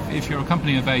need, if you're a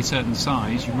company of a certain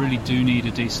size, you really do need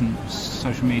a decent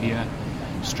social media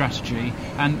strategy.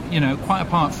 And quite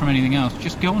apart from anything else,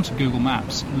 just go onto Google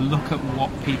Maps, look at what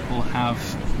people have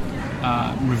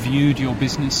reviewed your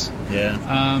business,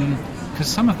 because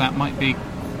some of that might be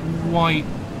quite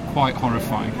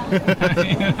horrifying.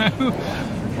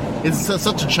 It's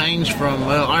such a change from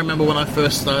I remember when I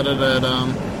first started at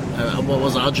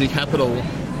RG Capital,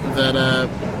 that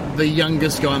the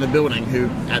youngest guy in the building, who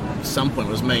at some point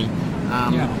was me,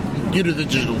 you do the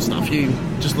digital stuff, you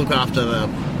just look after the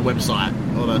website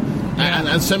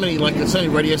and so many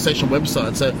radio station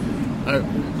websites. So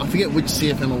I forget which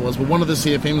CFM it was, but one of the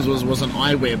CFMs was an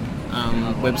iWeb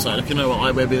website. If you know what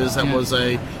iWeb is, that was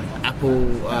a Apple.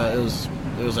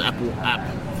 It was an Apple app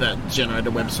that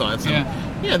generated websites. And,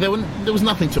 there was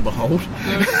nothing to behold.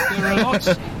 There are lots.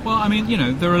 Well, I mean,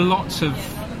 there are lots of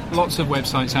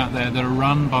websites out there that are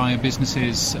run by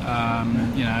businesses,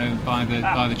 by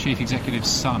the chief executive's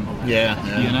son.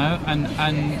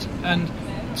 And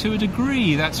to a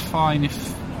degree, that's fine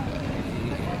if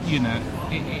you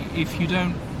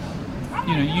don't.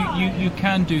 You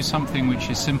can do something which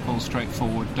is simple,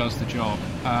 straightforward, does the job.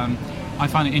 I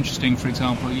find it interesting, for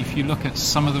example, if you look at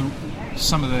some of the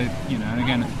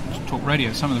again, to talk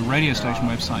radio, some of the radio station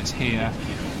websites here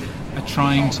are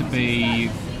trying to be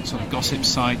sort of gossip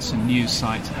sites and news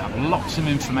sites, have lots of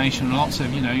information, lots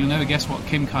of, you'll never guess what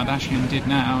Kim Kardashian did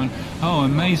now, and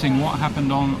amazing what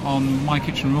happened on My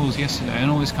Kitchen Rules yesterday,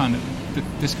 and all this kind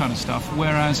of stuff.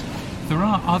 Whereas there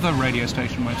are other radio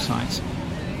station websites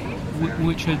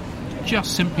which are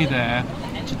just simply there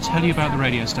to tell you about the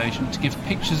radio station, to give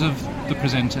pictures of the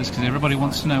presenters, because everybody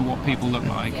wants to know what people look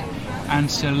like, and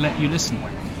to let you listen.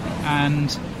 And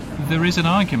there is an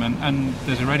argument, and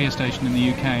there's a radio station in the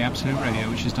UK, Absolute Radio,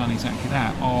 which has done exactly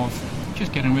that, of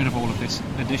just getting rid of all of this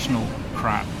additional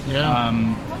crap.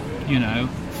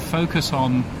 Focus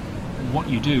on what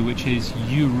you do, which is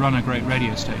you run a great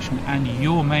radio station, and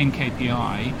your main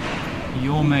KPI,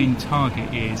 your main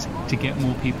target is to get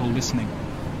more people listening.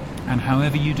 And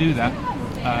however you do that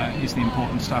is the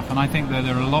important stuff. And I think that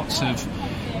there are lots of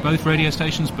both radio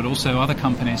stations but also other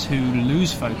companies who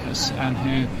lose focus and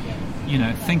who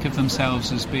think of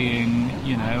themselves as being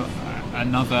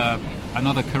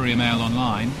another courier mail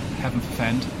online, heaven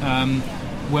forfend,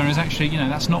 whereas actually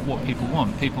that's not what people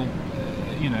want. People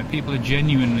are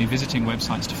genuinely visiting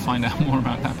websites to find out more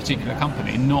about that particular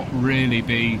company, not really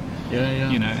be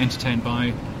entertained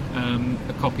by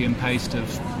a copy and paste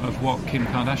of what Kim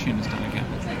Kardashian has done again.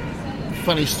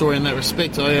 Funny story in that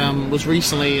respect. I was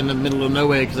recently in the middle of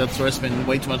nowhere, because that's where I spend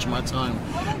way too much of my time,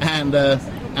 and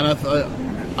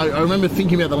I remember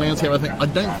thinking about the landscape. I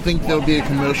don't think there'll be a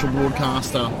commercial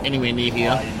broadcaster anywhere near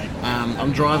here.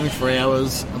 I'm driving for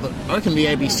hours. I reckon the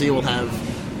ABC will have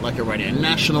like a Radio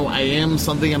National AM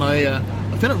something, and I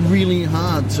found it really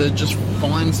hard to just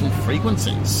find some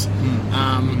frequencies,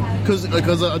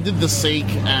 because I did the Seek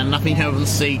and nothing came up in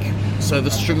Seek, so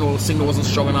the signal wasn't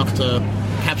strong enough to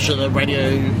capture the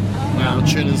radio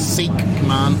tuner's Seek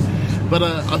command. But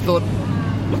I thought,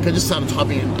 I just started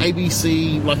typing in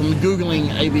ABC, I'm googling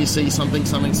ABC something,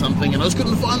 and I just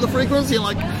couldn't find the frequency. The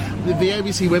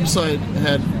ABC website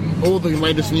had all the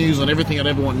latest news on everything I'd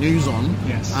ever want news on.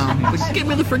 Yes. But give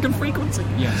me the freaking frequency.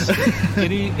 Yes.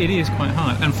 It is quite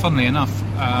hard. And funnily enough,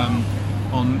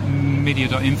 on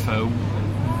media.info,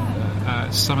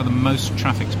 some of the most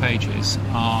trafficked pages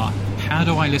are, how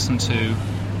do I listen to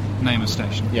name a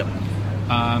station? Yep.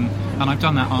 And I've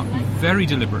done that very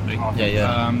deliberately.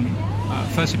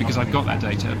 Firstly, because I've got that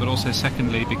data, but also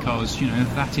secondly, because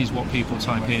that is what people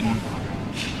type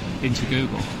into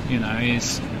Google.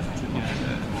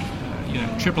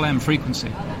 Triple M frequency.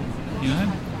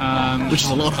 Which is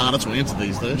a lot harder to answer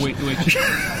these days. Which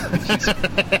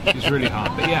is really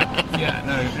hard. But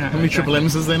how many triple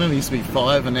M's is there? There used to be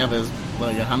 5, and now there's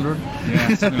 100.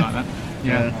 Yeah, something like that.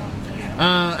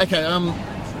 Yeah. Okay.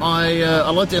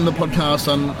 I'd like to end the podcast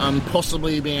on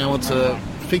possibly being able to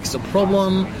fix a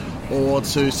problem, or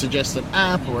to suggest an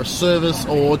app or a service,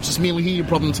 or just merely hear your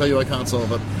problem and tell you I can't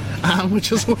solve it,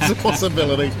 which is always a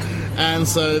possibility. And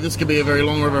so this could be a very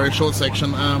long or a very short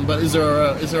section. But is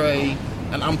there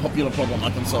an unpopular problem I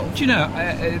can solve? Do you know,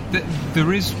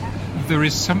 there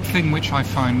is something which I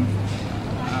find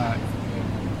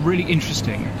really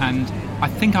interesting, and I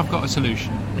think I've got a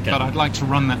solution. Okay. But I'd like to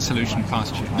run that solution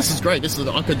past you. This is great.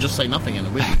 I could just say nothing in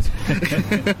it with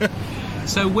it.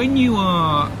 So when you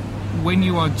are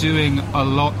doing a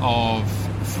lot of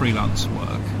freelance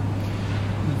work,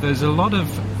 there's a lot of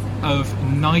of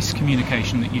nice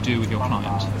communication that you do with your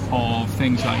client, of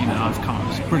things like, I've come up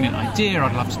with this brilliant idea,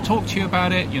 I'd love to talk to you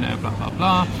about it, blah, blah,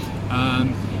 blah.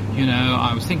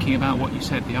 I was thinking about what you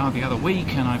said the other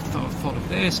week, and I've thought of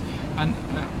this, and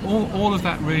all of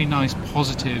that really nice,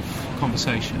 positive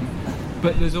conversation.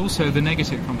 But there's also the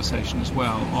negative conversation as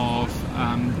well of,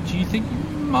 do you think you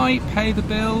might pay the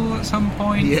bill at some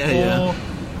point? Or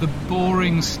the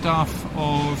boring stuff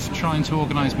of trying to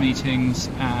organise meetings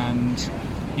and,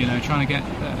 trying to get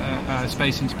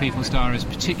space into people's diaries,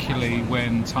 particularly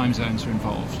when time zones are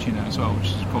involved, as well, which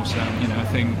is, of course, a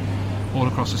thing all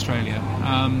across Australia.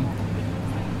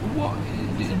 What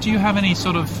do you have any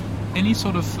sort of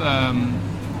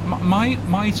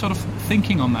my sort of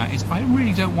thinking on that is I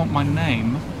really don't want my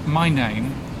name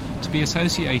to be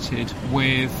associated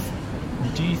with,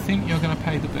 do you think you're going to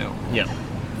pay the bill? Yeah.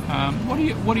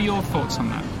 What are your thoughts on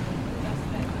that?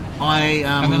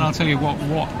 And then I'll tell you what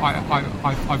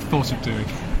I've thought of doing.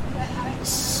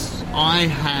 I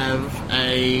have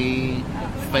a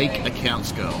fake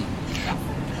accounts girl.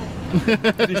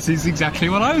 This is exactly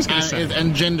what I was going to say.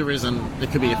 And gender isn't. It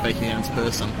could be a fake accounts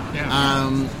person. Yeah.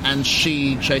 And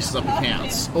she chases up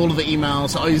accounts. All of the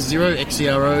emails. I use Xero,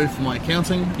 XERO for my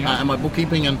accounting and my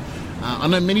bookkeeping. And I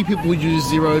know many people would use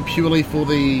Xero purely for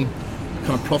the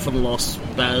kind of profit and loss.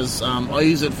 Baz. I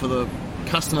use it for the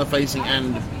customer facing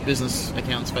and business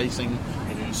accounts facing.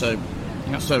 So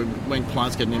when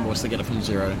clients get an invoice, they get it from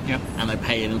Xero, and they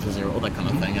pay it into Xero, all that kind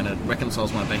of thing, and it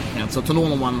reconciles my bank account. So it's an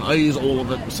all-in-one. I use all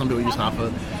of it. Some people use half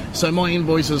of it. So my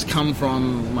invoices come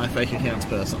from my fake accounts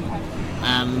person,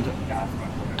 and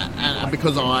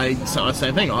because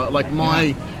same thing. Not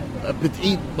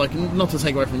to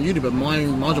take away from YouTube, but my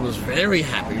job is very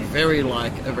happy, very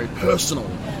personal.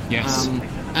 Yes.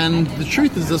 And the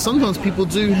truth is that sometimes people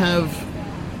do have,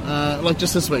 like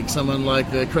just this week, someone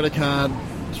like the credit card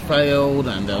failed,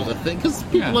 and there was a thing because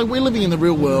people we're living in the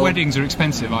real world. Weddings are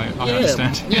expensive, I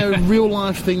understand. Real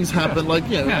life things happen,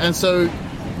 and so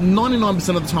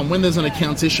 99% of the time when there's an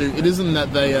accounts issue, it isn't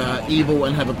that they are evil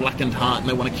and have a blackened heart and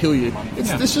they want to kill you.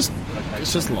 It's just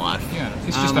life. Yeah,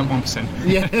 it's just that 1%.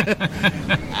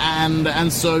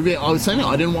 And so I was saying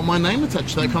I didn't want my name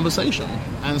attached to that conversation,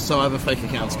 and so I have a fake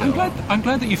accounts girl. I'm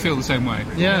glad that you feel the same way.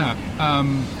 Yeah.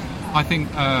 I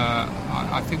think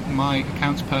my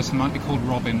accounts person might be called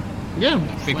Robin. Yeah.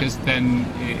 Because then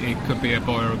it could be a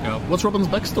boy or a girl. What's Robin's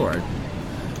backstory?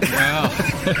 Well,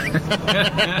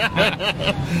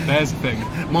 there's the thing.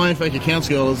 My fake accounts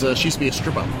girl is she used to be a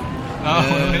stripper.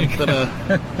 But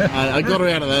I got her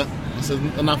out of that. So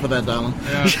enough of that, darling.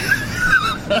 Yeah.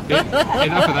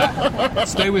 Enough of that.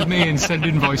 Stay with me and send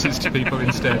invoices to people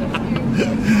instead.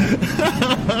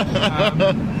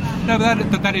 No,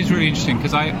 but that is really interesting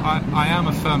because I am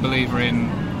a firm believer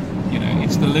in,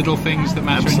 it's the little things that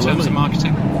matter in terms of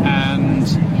marketing, and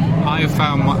I have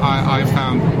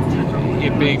found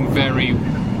it being very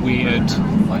weird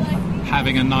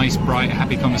having a nice, bright,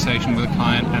 happy conversation with a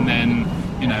client, and then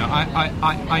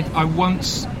I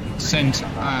once sent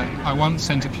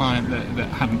a client that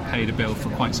hadn't paid a bill for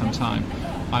quite some time.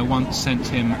 I once sent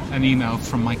him an email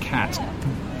from my cat.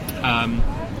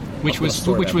 Which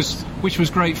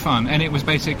was great fun, and it was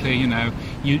basically,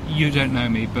 you don't know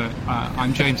me, but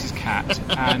I'm James's cat,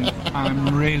 and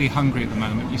I'm really hungry at the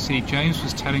moment. You see, James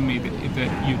was telling me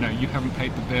that you haven't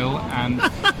paid the bill, and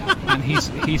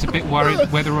he's a bit worried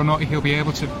whether or not he'll be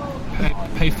able to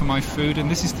pay for my food, and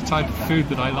this is the type of food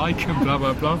that I like, and blah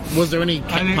blah blah. Was there any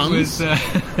cat puns?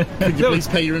 Could you please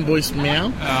pay your invoice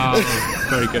meow? Oh,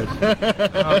 very good.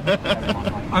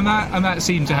 And that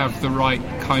seemed to have the right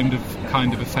kind of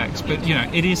effects, but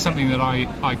it is something that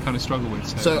I kind of struggle with.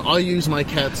 So I use my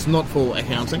cats not for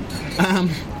accounting,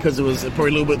 because it was probably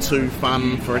a little bit too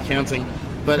fun for accounting.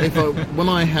 But when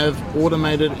I have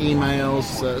automated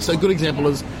emails, so a good example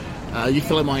is you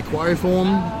fill out my inquiry form,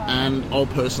 and I'll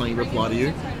personally reply to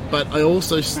you. But I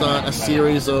also start a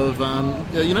series of,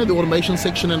 the automation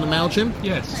section in the MailChimp?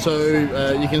 Yes.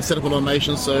 So you can set up an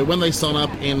automation. So when they sign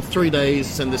up, in 3 days,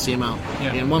 send this email.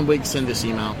 Yeah. In 1 week, send this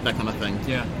email, that kind of thing.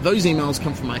 Yeah. Those emails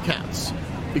come from my cats.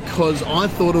 Because I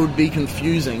thought it would be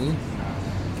confusing.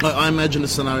 I imagined a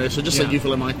scenario. So just say you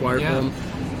fill out my inquiry form,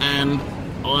 and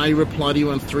I reply to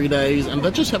you in 3 days. And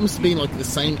that just happens to be the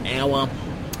same hour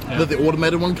that the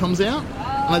automated one comes out.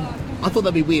 And I thought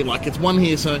that'd be weird. It's one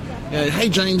here, so hey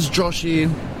James, Josh here,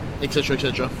 etc.,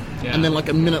 etc. Yeah. And then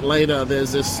a minute later,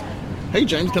 there's this, hey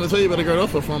James, can I tell you about a great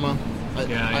offer from a?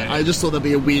 I just thought that'd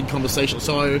be a weird conversation.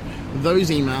 So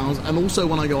those emails, and also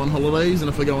when I go on holidays and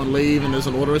if I go on leave and there's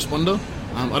an autoresponder,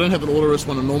 I don't have an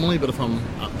autoresponder normally, but if I'm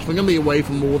going to be away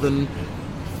for more than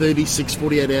 36,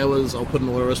 48 hours, I'll put an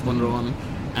autoresponder on,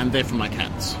 and they're from my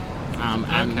cats.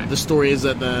 And the story is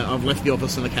that I've left the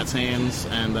office in the cat's hands,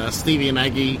 and Stevie and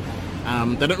Aggie,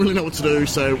 they don't really know what to do,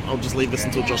 so I'll just leave this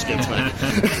until Josh gets back.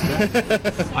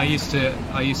 I used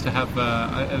to have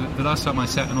the last time I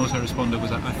set an autoresponder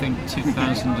was I think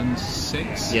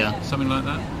 2006, something like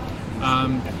that.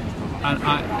 And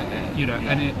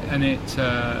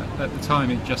at the time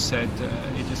it just said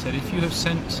if you have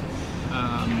sent,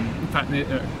 in fact,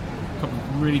 a couple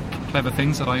of really clever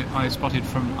things that I spotted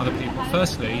from other people.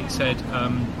 Firstly, it said,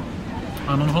 I'm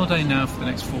on holiday now for the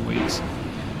next 4 weeks.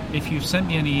 If you've sent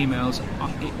me any emails,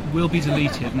 it will be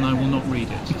deleted and I will not read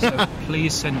it. So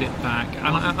please send it back. And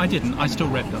I didn't. I still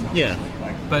read them. Yeah.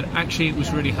 But actually, it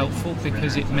was really helpful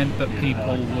because it meant that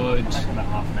people would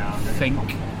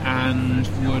think and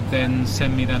would then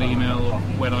send me that email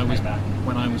when I was back.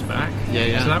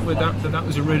 Yeah. So that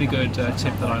was a really good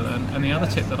tip that I learned. And the other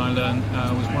tip that I learned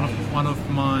was one of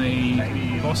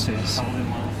my bosses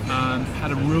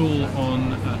had a rule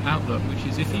on Outlook, which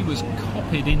is if he was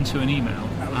copied into an email,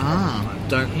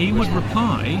 he would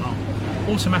reply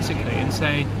automatically and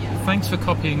say, "Thanks for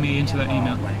copying me into that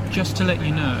email. Just to let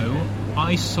you know,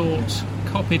 I sort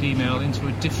copied email into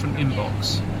a different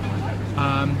inbox.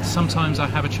 Sometimes I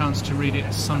have a chance to read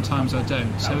it, sometimes I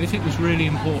don't. So if it was really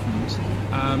important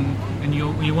and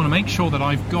you want to make sure that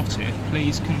I've got it,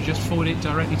 please could you just forward it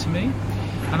directly to me?"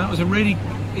 And that was a really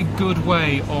good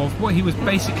way of what he was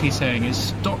basically saying is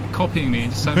stop copying me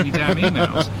into so many damn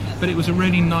emails. But it was a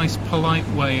really nice, polite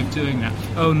way of doing that.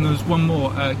 Oh, and there's one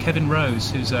more, Kevin Rose,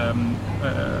 who's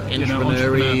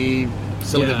entrepreneur,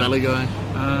 Silicon Valley guy.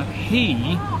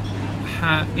 He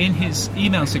had in his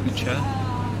email signature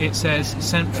it says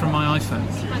sent from my iPhone,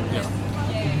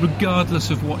 regardless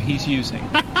of what he's using.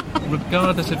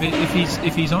 Regardless of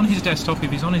if he's on his desktop, if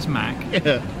he's on his Mac,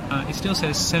 it still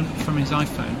says sent from his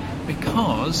iPhone,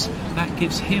 because that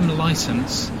gives him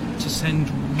license to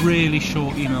send really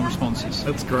short email responses.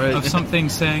 That's great. Of something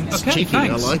saying, it's okay, cheeky,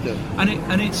 thanks. I like it.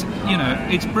 And it's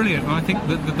it's brilliant. And I think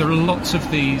that there are lots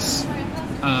of these.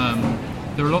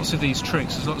 There are lots of these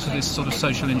tricks. There's lots of this sort of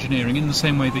social engineering in the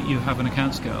same way that you have an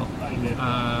accounts girl.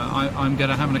 I'm going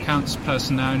to have an accounts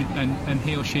person now, and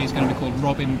he or she is going to be called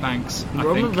Robin Banks.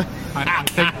 I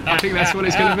think that's what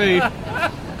it's going to be.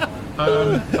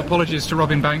 Apologies to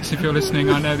Robin Banks if you're listening.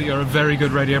 I know that you're a very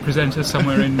good radio presenter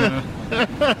somewhere in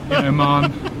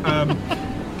Marne.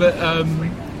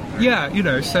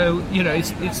 So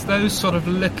it's those sort of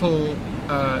little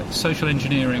social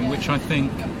engineering which I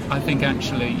think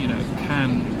actually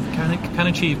can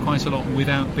achieve quite a lot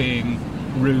without being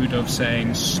rude of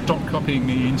saying stop copying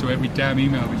me into every damn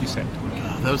email that you send.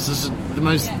 That was just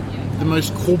the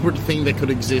most corporate thing that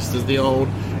could exist is the old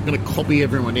I'm going to copy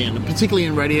everyone in, particularly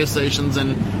in radio stations,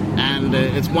 and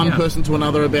it's one person to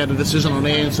another about a decision on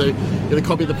air. So you're going to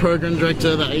copy the program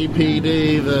director, the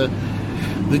APD, the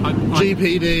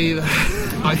GPD.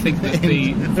 I think that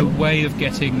the way of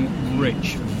getting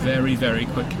rich very, very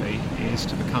quickly is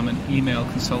to become an email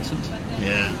consultant.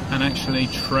 And actually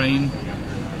train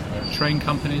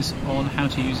companies on how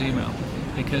to use email,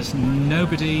 because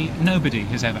nobody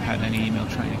has ever had any email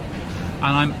training.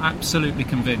 And I'm absolutely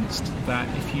convinced that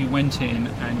if you went in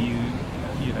and you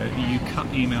cut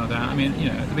email down, I mean,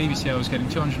 at the BBC I was getting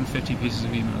 250 pieces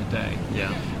of email a day.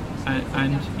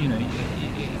 And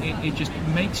it just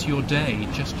makes your day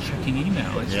just checking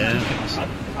email. It's ridiculous.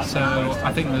 So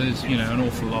I think there's an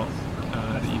awful lot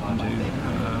that you can do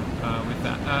with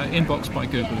that. Inbox by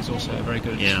Google is also a very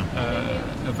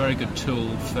good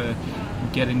tool for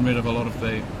getting rid of a lot of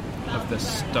the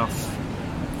stuff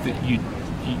that you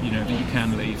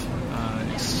can leave.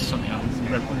 It's something I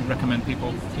would recommend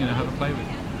people have a play with.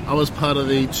 I was part of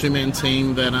the two-man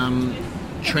team that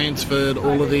transferred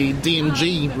all of the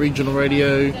DMG regional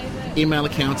radio email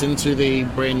accounts into the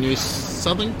brand new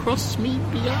Southern Cross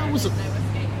Media. Was it?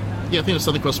 Yeah, I think it was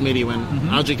Southern Cross Media when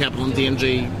RG Capital and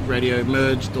DMG Radio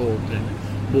merged or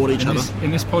bought each other.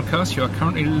 In this podcast, you are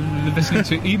currently listening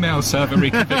to email server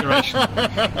reconfiguration.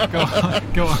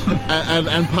 Go on.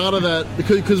 And part of that,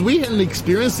 because we hadn't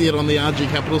experienced it on the RG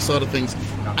Capital side of things,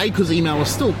 because email was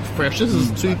still fresh. This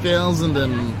is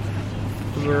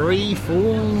 2003,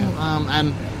 4,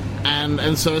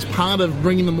 and so as part of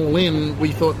bringing them all in,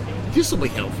 we thought this will be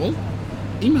helpful.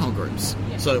 Email groups,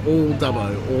 so all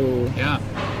Dubbo, all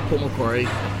Port Macquarie.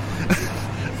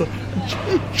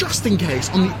 Just in case,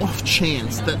 on the off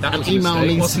chance that an email mistake,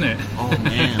 needs, wasn't it? Oh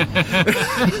man,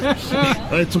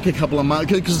 it took a couple of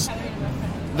months because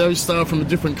those start from a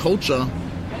different culture.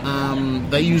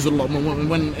 They use it a lot more.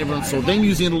 When everyone saw them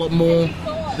using it a lot more,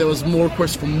 there was more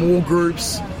requests for more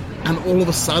groups. And all of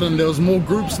a sudden, there was more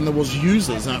groups than there was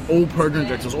users. All program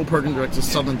directors,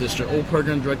 Southern District, all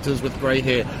program directors with grey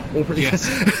hair. Yes.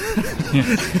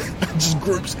 Just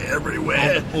groups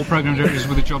everywhere. All program directors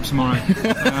with a job tomorrow.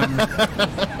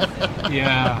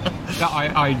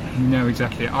 I know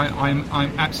exactly. I'm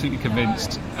absolutely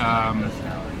convinced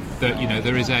that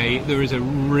there is a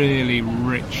really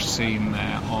rich scene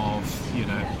there of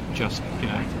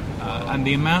and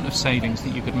the amount of savings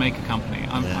that you could make a company.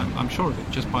 I'm sure of it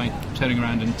just by turning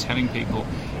around and telling people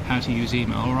how to use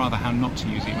email, or rather how not to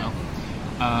use email.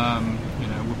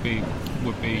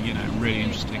 Would be really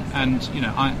interesting. And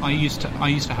I used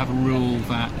to have a rule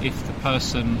that if the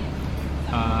person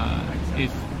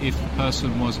if the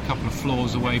person was a couple of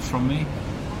floors away from me,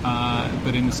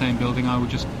 but in the same building, I would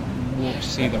just walk to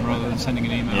see them rather than sending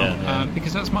an email,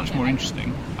 because that's much more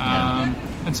interesting.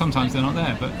 And sometimes they're not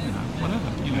there, but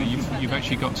whatever. You've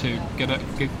actually got to get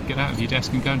out of your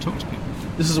desk and go and talk to people.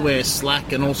 This is where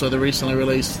Slack and also the recently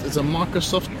released, is a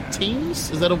Microsoft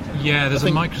Teams? Is that there's a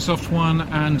Microsoft one,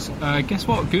 and guess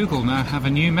what? Google now have a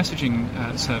new messaging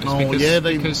service.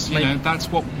 Because that's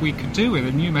what we could do with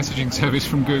a new messaging service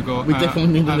from Google. We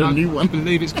definitely needed a new one. I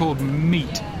believe it's called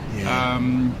Meet.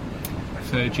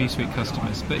 For G Suite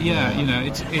customers, but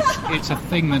it's a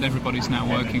thing that everybody's now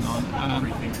working on.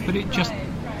 But it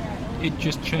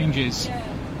just changes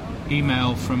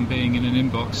email from being in an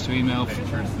inbox to email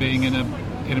being in a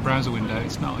browser window.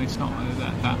 It's not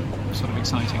that sort of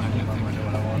exciting, I don't think.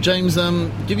 James,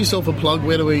 give yourself a plug.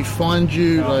 Where do we find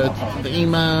you? The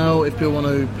email, if people want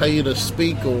to pay you to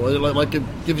speak, or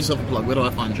give yourself a plug. Where do I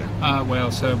find you?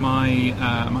 So my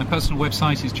personal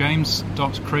website is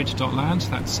james.crid.land.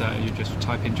 That's you just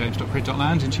type in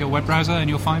james.crid.land into your web browser and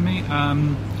you'll find me.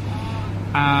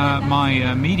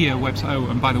 My media website. Oh,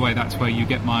 and by the way, that's where you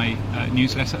get my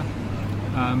newsletter.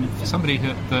 For somebody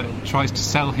that tries to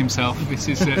sell himself, this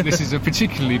is a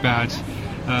particularly bad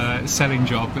selling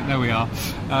job, but there we are.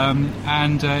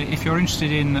 And if you're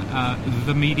interested in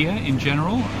the media in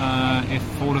general, if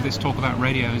all of this talk about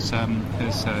radio has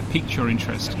piqued your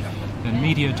interest, then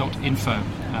media.info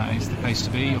is the place to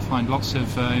be. You'll find lots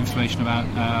of information about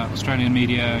Australian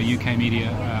media, UK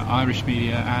media, Irish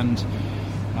media, and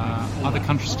other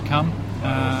countries to come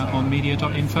on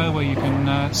media.info, where you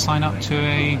can sign up to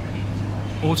a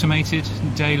automated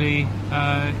daily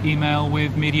email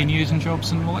with media news and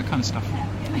jobs and all that kind of stuff.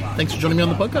 Thanks for joining me on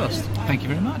the podcast. Thank you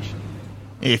very much.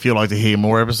 If you'd like to hear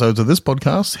more episodes of this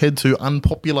podcast, head to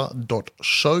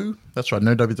unpopular.show. That's right,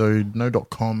 no www, no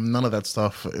 .com, none of that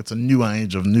stuff. It's a new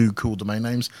age of new cool domain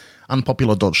names.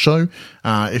 Unpopular.show.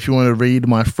 If you want to read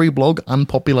my free blog,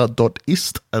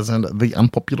 unpopular.ist, as in the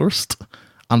unpopularist,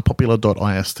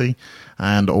 unpopular.ist,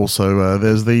 and also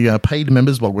there's the paid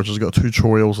members blog, which has got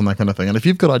tutorials and that kind of thing. And if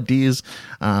you've got ideas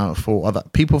for other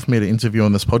people for me to interview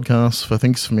on this podcast, for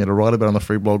things for me to write about on the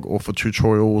free blog, or for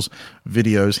tutorials,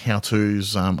 videos,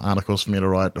 how-tos, articles for me to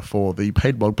write for the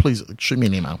paid blog, please shoot me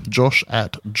an email,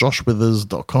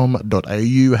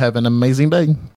 josh@joshwithers.com.au. Have an amazing day.